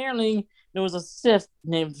 Apparently, there was a Sith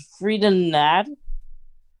named Freedon Nad.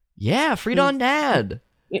 Yeah, Freedon Nad.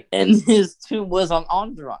 And his tomb was on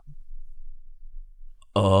Onderon.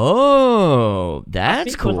 Oh,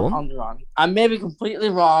 that's cool. I may be completely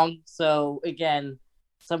wrong. So, again,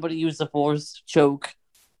 somebody use the Force choke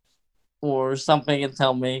or something and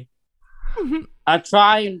tell me. I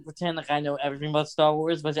try and pretend like I know everything about Star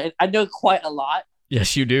Wars, but I know quite a lot.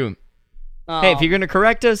 Yes, you do. Hey, if you're going to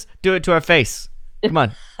correct us, do it to our face. Come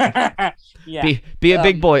on. Yeah. Be a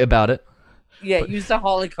big boy about it. Yeah, use the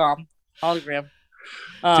hologram.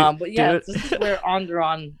 But yeah, this is where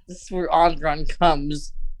Onderon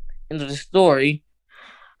comes into the story.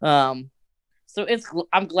 So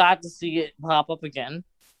I'm glad to see it pop up again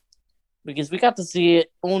because we got to see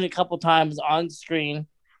it only a couple times on screen,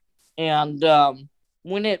 and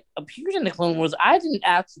when it appeared in the Clone Wars, I didn't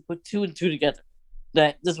actually put two and two together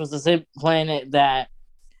that this was the same planet that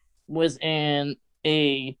was in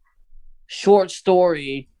a short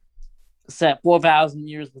story set 4,000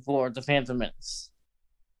 years before The Phantom Menace.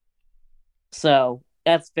 So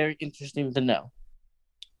that's very interesting to know.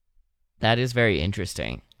 That is very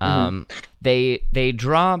interesting. They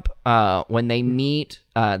drop when they meet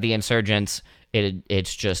the insurgents.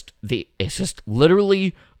 It's just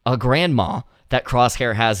literally a grandma that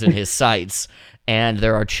Crosshair has in his sights, and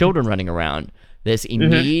there are children running around. This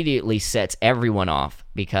immediately sets everyone off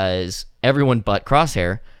because everyone but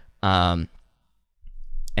Crosshair, and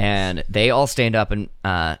they all stand up and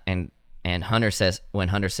Hunter says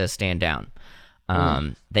stand down.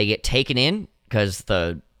 They get taken in because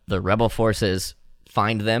the rebel forces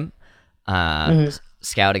find them,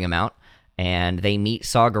 scouting them out, and they meet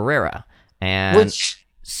Saw Gerrera. And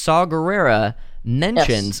Saw Gerrera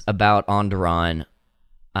mentions about Onderon.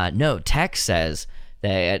 No, Tech says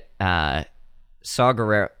that Saw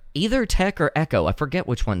Gerrera, either Tech or Echo, I forget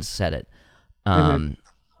which one said it.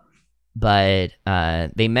 But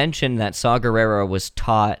they mentioned that Saw Gerrera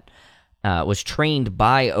was trained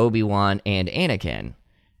by Obi-Wan and Anakin.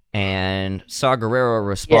 And Saw Gerrera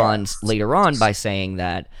responds later on by saying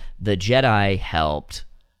that the Jedi helped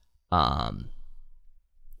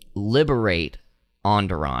liberate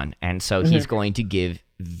Onderon, and so he's going to give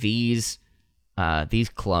these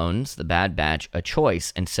clones, the Bad Batch, a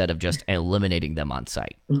choice instead of just eliminating them on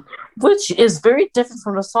sight. Which is very different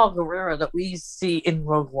from the Saw Gerrera that we see in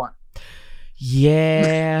Rogue One.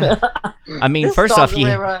 Yeah. I mean, first off,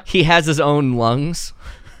 he has his own lungs.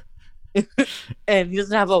 And he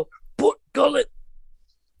doesn't have a port gullet.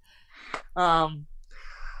 But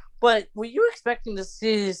were you expecting to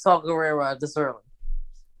see Saw Gerrera this early?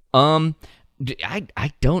 I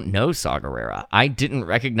don't know Saw Gerrera. I didn't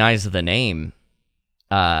recognize the name.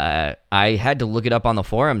 I had to look it up on the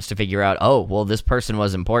forums to figure out, oh, well, this person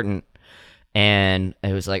was important. And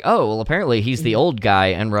it was like, oh, well, apparently he's the old guy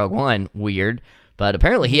in Rogue One. Weird. But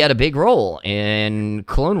apparently he had a big role in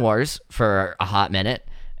Clone Wars for a hot minute.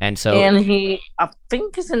 And he, I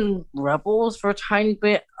think, is in Rebels for a tiny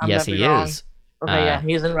bit. Yes, he is. Okay, yeah,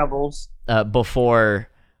 he's in Rebels. Before...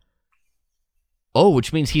 Oh,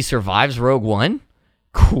 which means he survives Rogue One?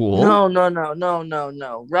 Cool.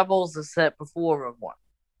 No. Rebels is set before Rogue One.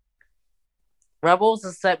 Rebels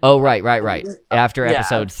is set... Oh, right. After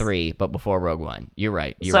Episode 3, but before Rogue One. You're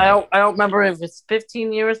right. I don't remember if it's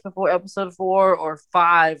 15 years before Episode 4 or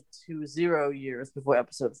 5 to 0 years before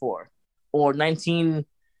Episode 4. Or 19...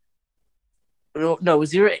 No,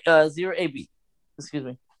 0 AB. Excuse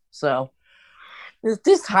me. So,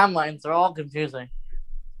 these timelines are all confusing.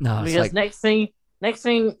 No, because next thing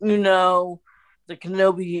you know, the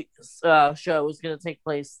Kenobi show is going to take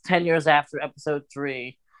place 10 years after Episode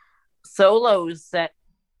 3. Solo is set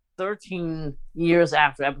 13 years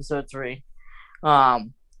after Episode 3.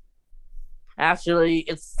 Actually,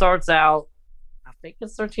 it starts out, I think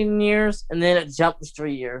it's 13 years, and then it jumps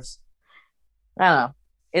 3 years. I don't know.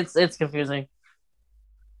 It's confusing.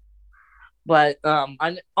 But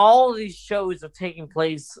all of these shows are taking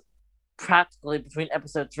place practically between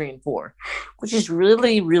Episode 3 and 4, which is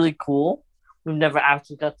really, really cool. We've never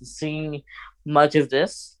actually got to see much of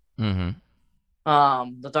this. The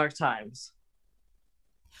Dark Times.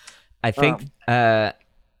 I think, I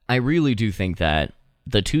really do think that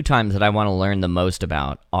the two times that I want to learn the most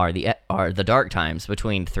about are the Dark Times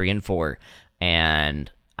between 3 and 4, and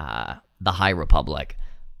the High Republic.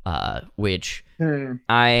 Which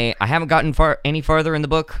I haven't gotten any farther in the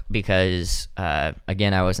book because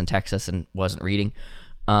again, I was in Texas and wasn't reading.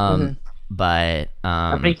 But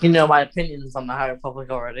I think you know my opinions on the High Republic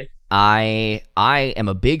already. I am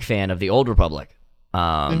a big fan of the Old Republic,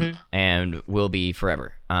 and will be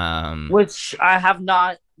forever. Which I have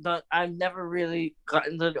not done. I've never really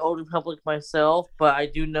gotten to the Old Republic myself, but I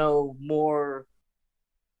do know more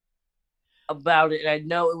about it, and I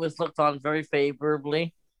know it was looked on very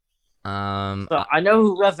favorably. So I know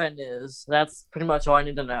who Revan is. That's pretty much all I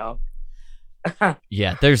need to know.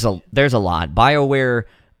 Yeah, there's a lot. BioWare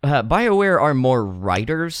are more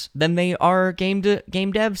writers than they are game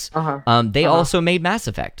devs. They also made Mass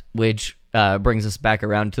Effect, which brings us back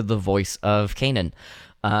around to the voice of Kanan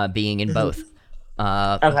being in both.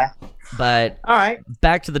 Okay. But all right,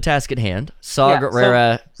 back to the task at hand. Saw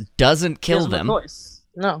Gerrera doesn't kill them.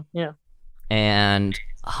 No, yeah. And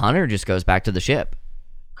Hunter just goes back to the ship.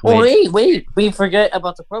 Wait, we forget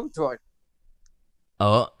about the probe droid.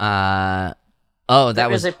 Oh, that There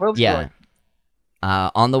was is a probe yeah.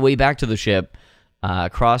 droid. On the way back to the ship,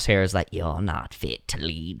 Crosshair is like, "You're not fit to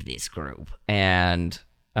lead this group," and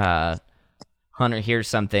Hunter hears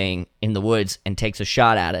something in the woods and takes a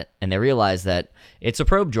shot at it, and they realize that it's a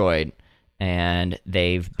probe droid, and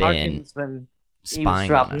they've been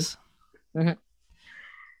spying on us. Mm-hmm.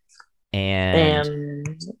 And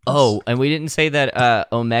we didn't say that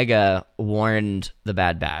Omega warned the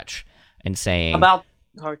Bad Batch and saying about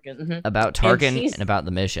Tarkin, and about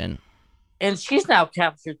the mission. And she's now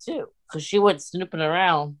captured too, because she went snooping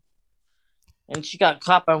around, and she got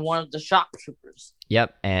caught by one of the shock troopers.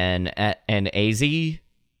 Yep, and AZ3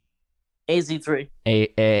 AZ3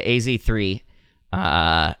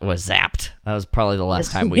 was zapped. That was probably the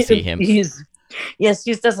last time we see him. He's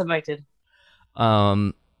decimated.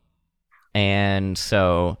 And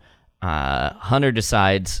so Hunter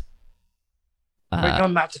decides we're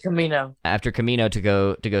going back to Kamino. After Kamino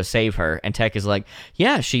to go save her, and Tech is like,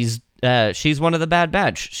 yeah, she's one of the Bad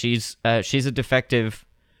Batch. She's a defective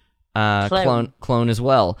clone as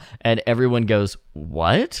well. And everyone goes,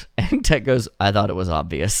 what? And Tech goes, I thought it was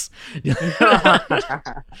obvious.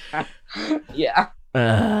 Yeah.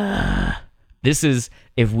 This is,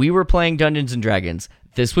 if we were playing Dungeons and Dragons,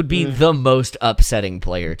 this would be the most upsetting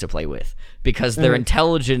player to play with, because their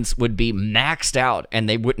intelligence would be maxed out and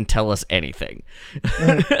they wouldn't tell us anything.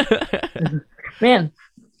 Man,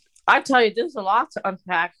 I tell you, there's a lot to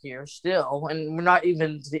unpack here still, and we're not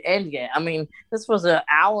even to the end yet. I mean, this was an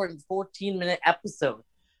hour and 14-minute episode.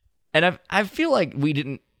 And I feel like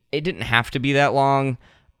it didn't have to be that long.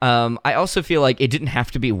 I also feel like it didn't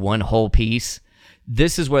have to be one whole piece.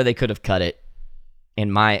 This is where they could have cut it. In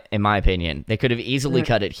my opinion, they could have easily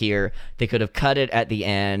cut it here. They could have cut it at the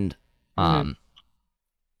end, at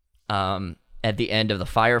the end of the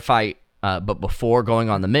firefight, but before going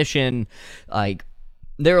on the mission. Like,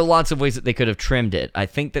 there are lots of ways that they could have trimmed it. I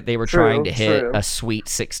think that they were trying to hit a sweet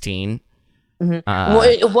 16. Well,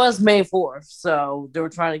 it was May 4th, so they were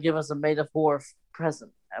trying to give us a May the 4th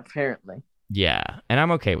present, apparently. Yeah, and I'm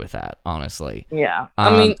okay with that, honestly. Yeah,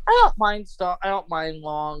 I mean, I don't mind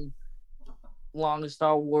long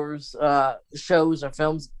Star Wars shows or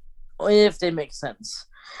films if they make sense.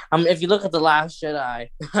 If you look at The Last Jedi,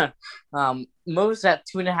 most at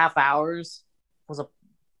 2.5 hours was a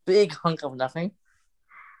big hunk of nothing.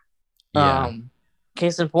 Yeah.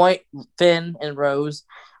 Case in point, Finn and Rose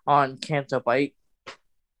on Canto Bight.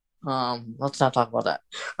 Let's not talk about that.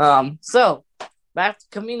 So back to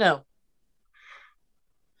Kamino.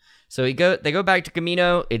 So they go back to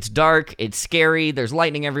Kamino. It's dark. It's scary. There's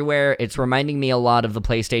lightning everywhere. It's reminding me a lot of the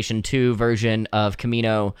PlayStation 2 version of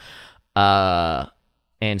Kamino,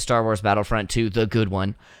 and Star Wars Battlefront 2, the good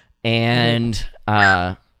one, and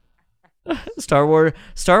Star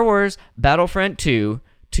Wars Battlefront 2,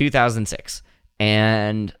 2006,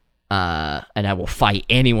 and I will fight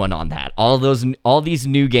anyone on that. All these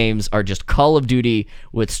new games are just Call of Duty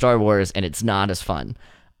with Star Wars, and it's not as fun.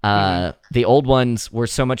 The old ones were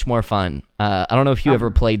so much more fun. I don't know if you ever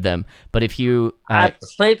played them, but if you I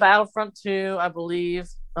played Battlefront 2, I believe.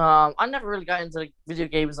 I never really got into video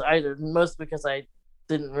games either, mostly because I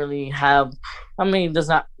didn't really have. I mean, there's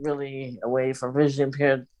not really a way for visually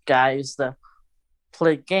impaired guys to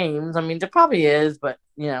play games. I mean, there probably is, but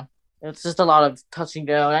it's just a lot of touch and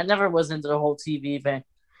go. And I never was into the whole TV thing.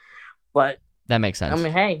 But that makes sense. I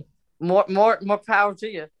mean, hey, more power to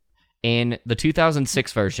you. In the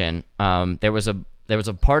 2006 version, there was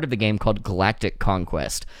a part of the game called Galactic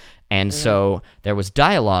Conquest, and so there was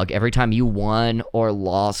dialogue every time you won or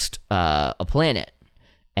lost a planet.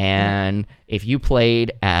 And if you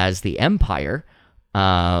played as the Empire,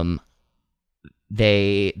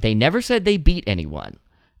 they never said they beat anyone.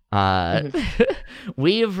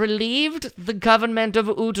 We have relieved the government of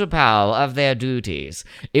Utapau of their duties.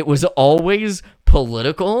 It was always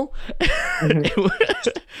political.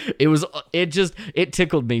 It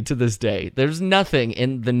tickled me to this day. There's nothing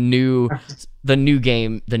in the new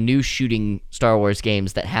shooting Star Wars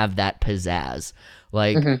games that have that pizzazz.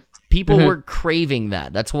 Like, people were craving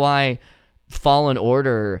that. That's why Fallen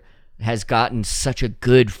Order has gotten such a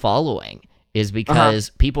good following, is because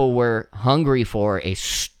people were hungry for a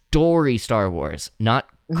story Star Wars, not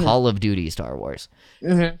Call of Duty Star Wars.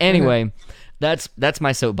 Anyway, that's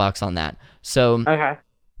my soapbox on that. So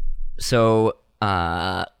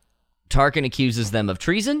Tarkin accuses them of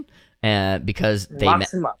treason because they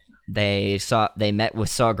met with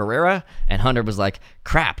Saw Gerrera, and Hunter was like,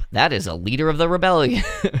 crap, that is a leader of the rebellion.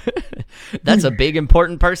 That's a big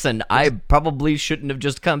important person. I probably shouldn't have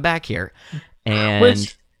just come back here. And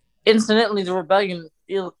which, incidentally, the rebellion,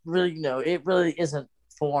 it really isn't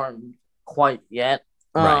formed quite yet.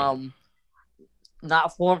 Right.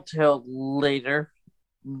 Not formed till later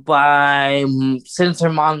by Senator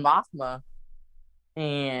Mon Mothma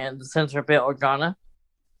and Senator Bail Organa,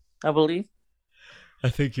 I believe. I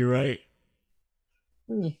think you're right.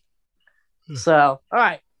 So, all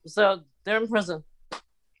right. So they're in prison.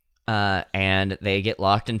 And they get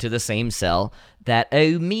locked into the same cell that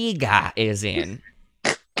Omega is in.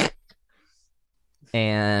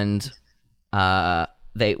 And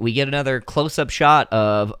we get another close-up shot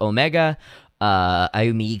of Omega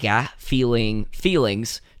feeling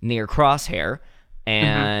feelings near Crosshair,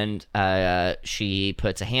 and she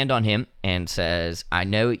puts a hand on him and says, "I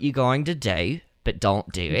know what you're going to do, but don't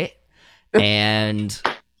do it." And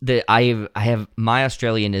I have my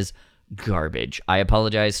Australian is garbage. I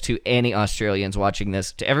apologize to any Australians watching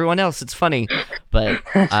this. To everyone else, it's funny, but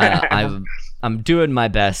I'm doing my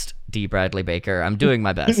best, D. Bradley Baker. I'm doing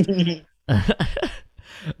my best.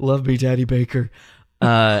 Love me, Daddy Baker.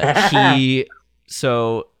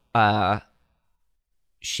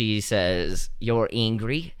 She says, "You're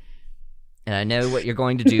angry, and I know what you're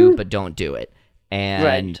going to do, but don't do it."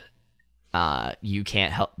 And you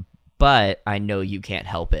can't help, but I know you can't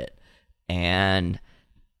help it. And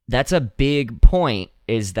that's a big point,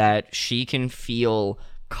 is that she can feel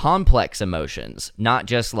complex emotions, not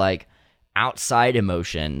just like outside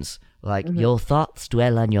emotions, like your thoughts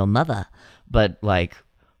dwell on your mother, but like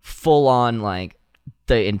full on, like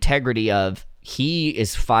the integrity of he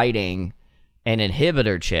is fighting an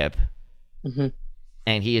inhibitor chip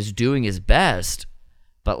and he is doing his best,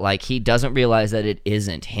 but like he doesn't realize that it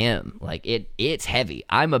isn't him. Like it's heavy.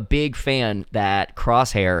 I'm a big fan that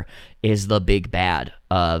Crosshair is the big bad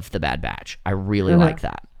of the Bad Batch. I really like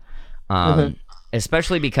that.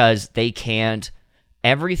 Especially because they can't,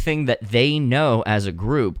 everything that they know as a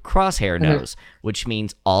group, Crosshair knows, which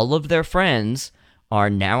means all of their friends are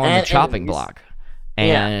now on the chopping block.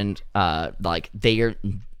 And like they are,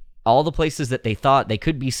 all the places that they thought they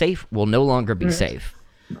could be safe will no longer be safe.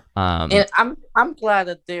 And I'm glad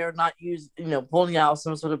that they're not pulling out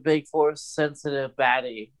some sort of big force sensitive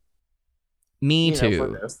baddie. Me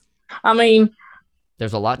too. I mean,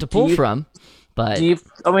 there's a lot to pull from, but do you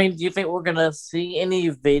think we're gonna see any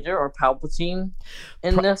Vader or Palpatine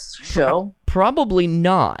in this show? Probably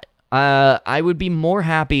not. I would be more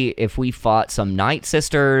happy if we fought some Night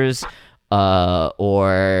Sisters,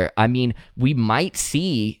 or I mean, we might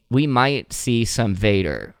see some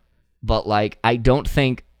Vader, but like I don't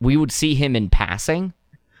think we would see him in passing,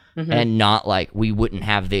 and not like we wouldn't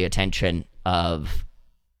have the attention of.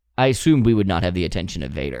 I assume we would not have the attention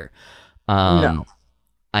of Vader. No,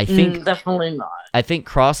 I think definitely not. I think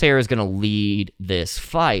Crosshair is going to lead this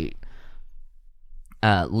fight,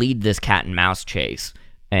 lead this cat and mouse chase,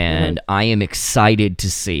 and I am excited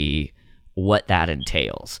to see what that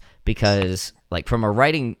entails, because like from a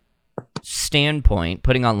writing standpoint,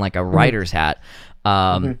 putting on like a writer's hat,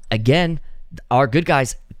 again, our good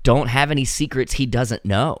guys don't have any secrets he doesn't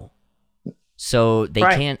know. So they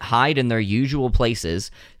can't hide in their usual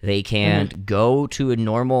places. They can't go to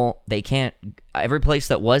every place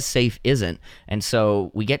that was safe isn't. And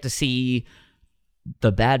so we get to see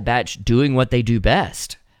the Bad Batch doing what they do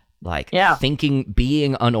best. Like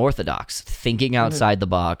being unorthodox, thinking outside the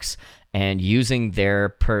box, and using their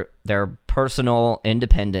personal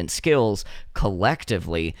independent skills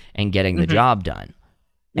collectively and getting the job done.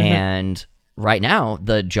 And right now,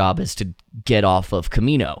 the job is to get off of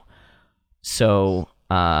Camino. So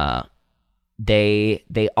they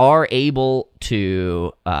are able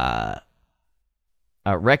to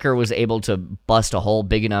Wrecker was able to bust a hole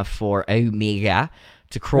big enough for Omega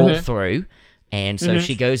to crawl through, and so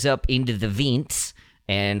she goes up into the vents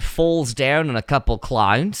and falls down on a couple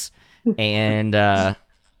clowns and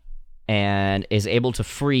is able to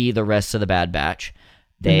free the rest of the Bad Batch.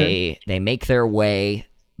 They make their way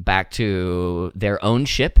back to their own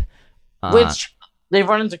ship, which they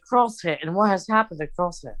run into Crosshair, and what has happened to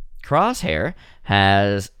Crosshair? Crosshair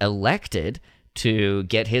has elected to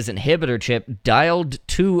get his inhibitor chip dialed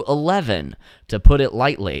to 11, to put it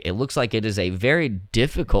lightly. It looks like it is a very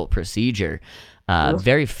difficult procedure,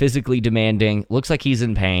 very physically demanding. Looks like he's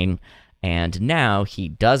in pain, and now he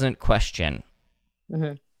doesn't question.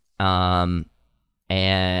 And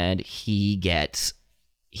he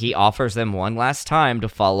offers them one last time to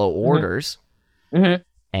follow orders,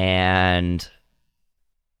 and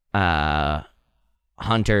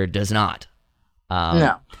Hunter does not.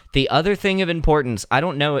 No. The other thing of importance, I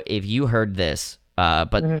don't know if you heard this,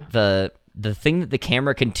 but the thing that the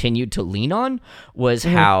camera continued to lean on was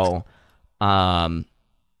how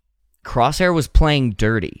Crosshair was playing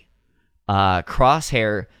dirty.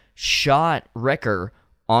 Crosshair shot Wrecker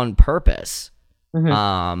on purpose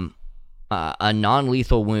a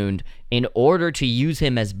non-lethal wound in order to use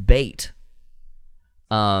him as bait.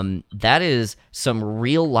 That is some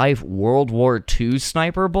real life World War II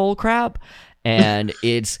sniper bull crap, and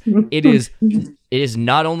it is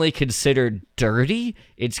not only considered dirty,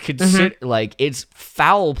 it's considered like it's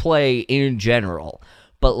foul play in general,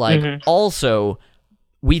 but like also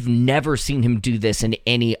we've never seen him do this in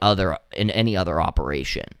any other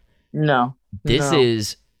operation. No. This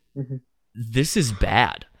is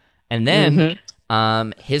bad. And then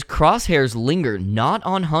his crosshairs linger not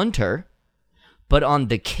on Hunter, but on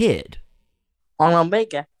the kid. On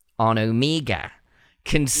Omega.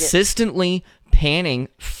 Consistently panning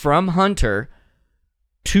from Hunter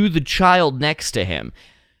to the child next to him.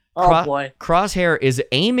 Oh, boy. Crosshair is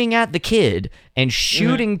aiming at the kid and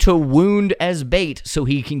shooting to wound as bait so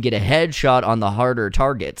he can get a headshot on the harder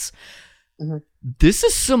targets. This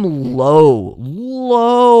is some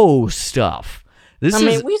low stuff. We've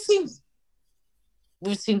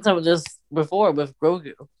seen some of this before with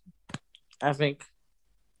Grogu, I think.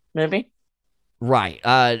 Maybe? Right.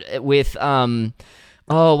 With,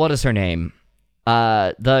 what is her name?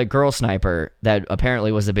 The girl sniper that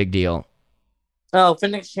apparently was a big deal. Oh,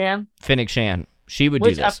 Fennec Shan? She would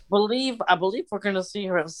do this. I believe we're going to see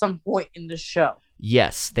her at some point in the show.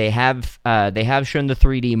 Yes, they have shown the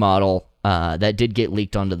 3D model that did get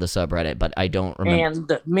leaked onto the subreddit, but I don't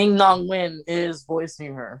remember. And Ming-Na Wen is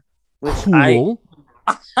voicing her. Which cool.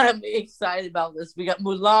 I'm excited about this. We got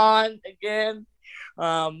Mulan again.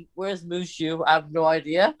 Where's Mushu? I have no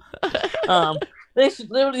idea. They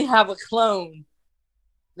should literally have a clone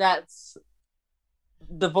that's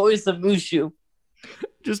the voice of Mushu.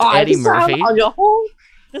 Just Eddie Murphy. On your home,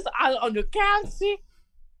 just on your galaxy.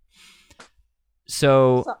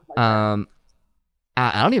 So, I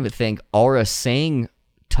don't even think Aura Singh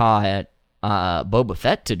taught Boba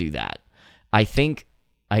Fett to do that. I think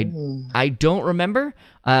I don't remember.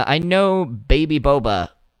 I know Baby Boba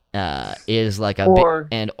is like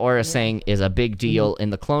and Aura Singh is a big deal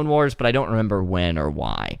in the Clone Wars, but I don't remember when or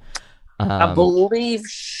why. I believe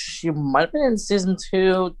she might have been in season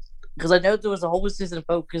 2, because I know there was a whole season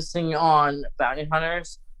focusing on bounty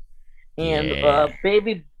hunters, and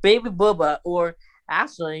baby Boba, or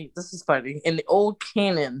actually, this is funny, in the old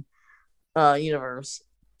canon universe,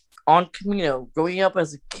 on Camino, growing up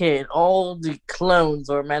as a kid, all the clones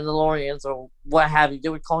or Mandalorians or what have you, they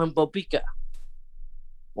would call him Bobika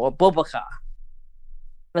or Bobaka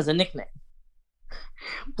as a nickname,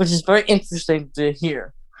 which is very interesting to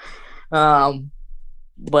hear.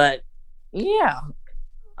 But yeah,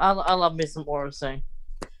 I love me some Aura Singh.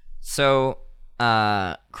 So,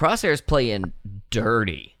 Crosshair's playing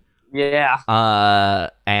dirty. Yeah.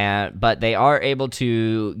 But they are able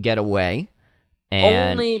to get away.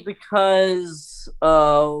 And only because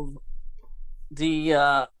of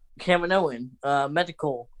the Kaminoan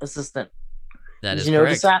medical assistant. That is correct. Did you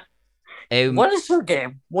notice that? What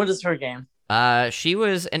is her game? She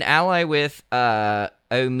was an ally with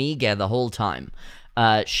Omega the whole time.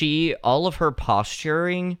 All of her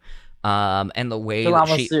posturing, and the way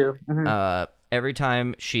that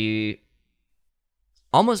she,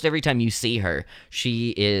 almost every time you see her, she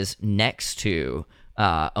is next to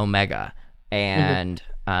Omega, and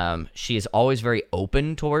she is always very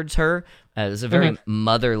open towards her as a very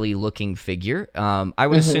motherly looking figure. I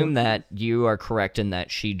would assume that you are correct in that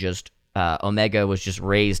she just Omega was just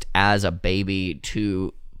raised as a baby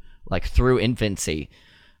through infancy.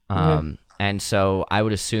 And so I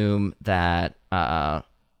would assume that the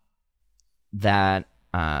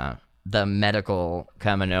medical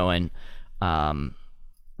Kaminoan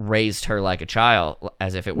raised her like a child,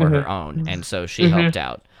 as if it were her own, and so she helped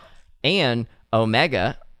out. And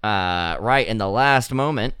Omega, right in the last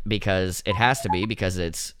moment, because it has to be, because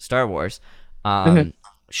it's Star Wars,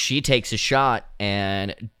 she takes a shot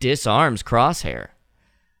and disarms Crosshair.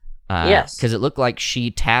 Yes. Because it looked like she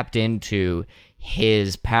tapped into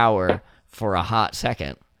his power for a hot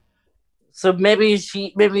second. So maybe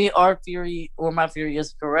our theory, or my theory,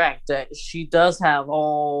 is correct, that she does have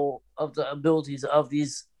all of the abilities of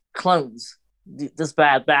these clones, this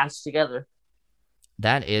bad batch together.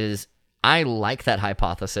 I like that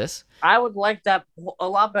hypothesis. I would like that a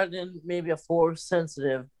lot better than maybe a Force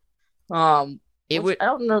sensitive. I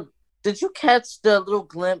don't know. Did you catch the little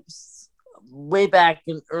glimpse way back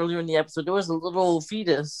earlier in the episode? There was a little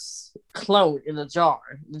fetus clone in a jar.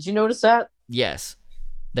 Did you notice that? Yes,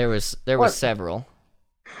 there was several.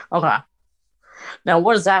 Okay. Now,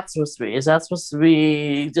 what is that supposed to be? Is that supposed to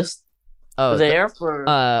be just there for?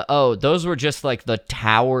 Those were just like the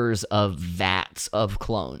towers of vats of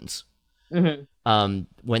clones. When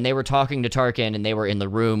they were talking to Tarkin and they were in the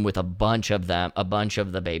room with a bunch of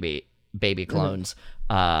the baby clones,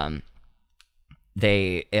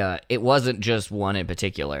 it wasn't just one in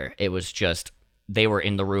particular. It was just they were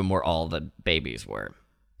in the room where all the babies were.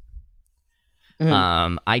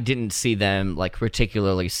 I didn't see them like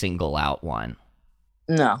particularly single out one.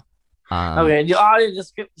 No. Okay, the audio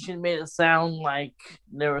description made it sound like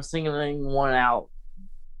they were singling one out.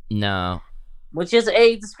 No. Which is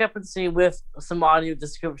a discrepancy with some audio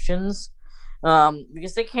descriptions,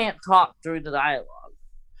 because they can't talk through the dialogue.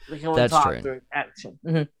 They can only talk through action.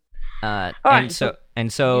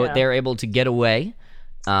 So they're able to get away,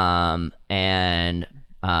 and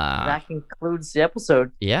that concludes the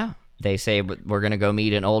episode. Yeah, they say we're gonna go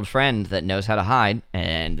meet an old friend that knows how to hide,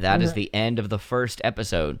 and that is the end of the first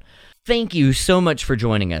episode. Thank you so much for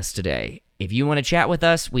joining us today. If you want to chat with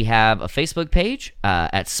us, we have a Facebook page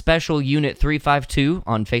at Special Unit 352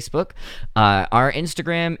 on Facebook. Our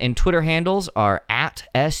Instagram and Twitter handles are at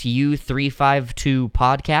SU352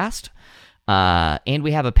 Podcast. And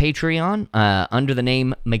we have a Patreon under the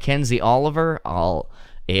name Mackenzie Oliver.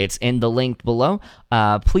 It's in the link below.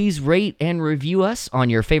 Please rate and review us on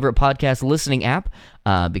your favorite podcast listening app,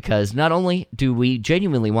 because not only do we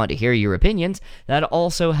genuinely want to hear your opinions, that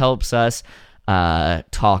also helps us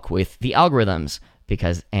talk with the algorithms,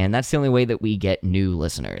 and that's the only way that we get new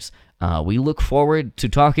listeners. We look forward to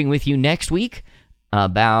talking with you next week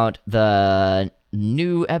about the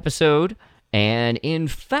new episode, and in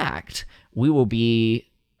fact, we will be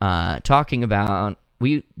talking about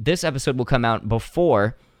this episode will come out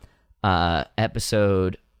before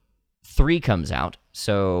episode 3 comes out,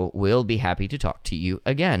 so we'll be happy to talk to you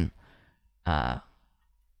again.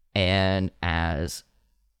 And as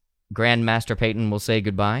Grandmaster Peyton will say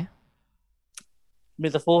goodbye. May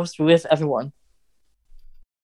the Force be with everyone.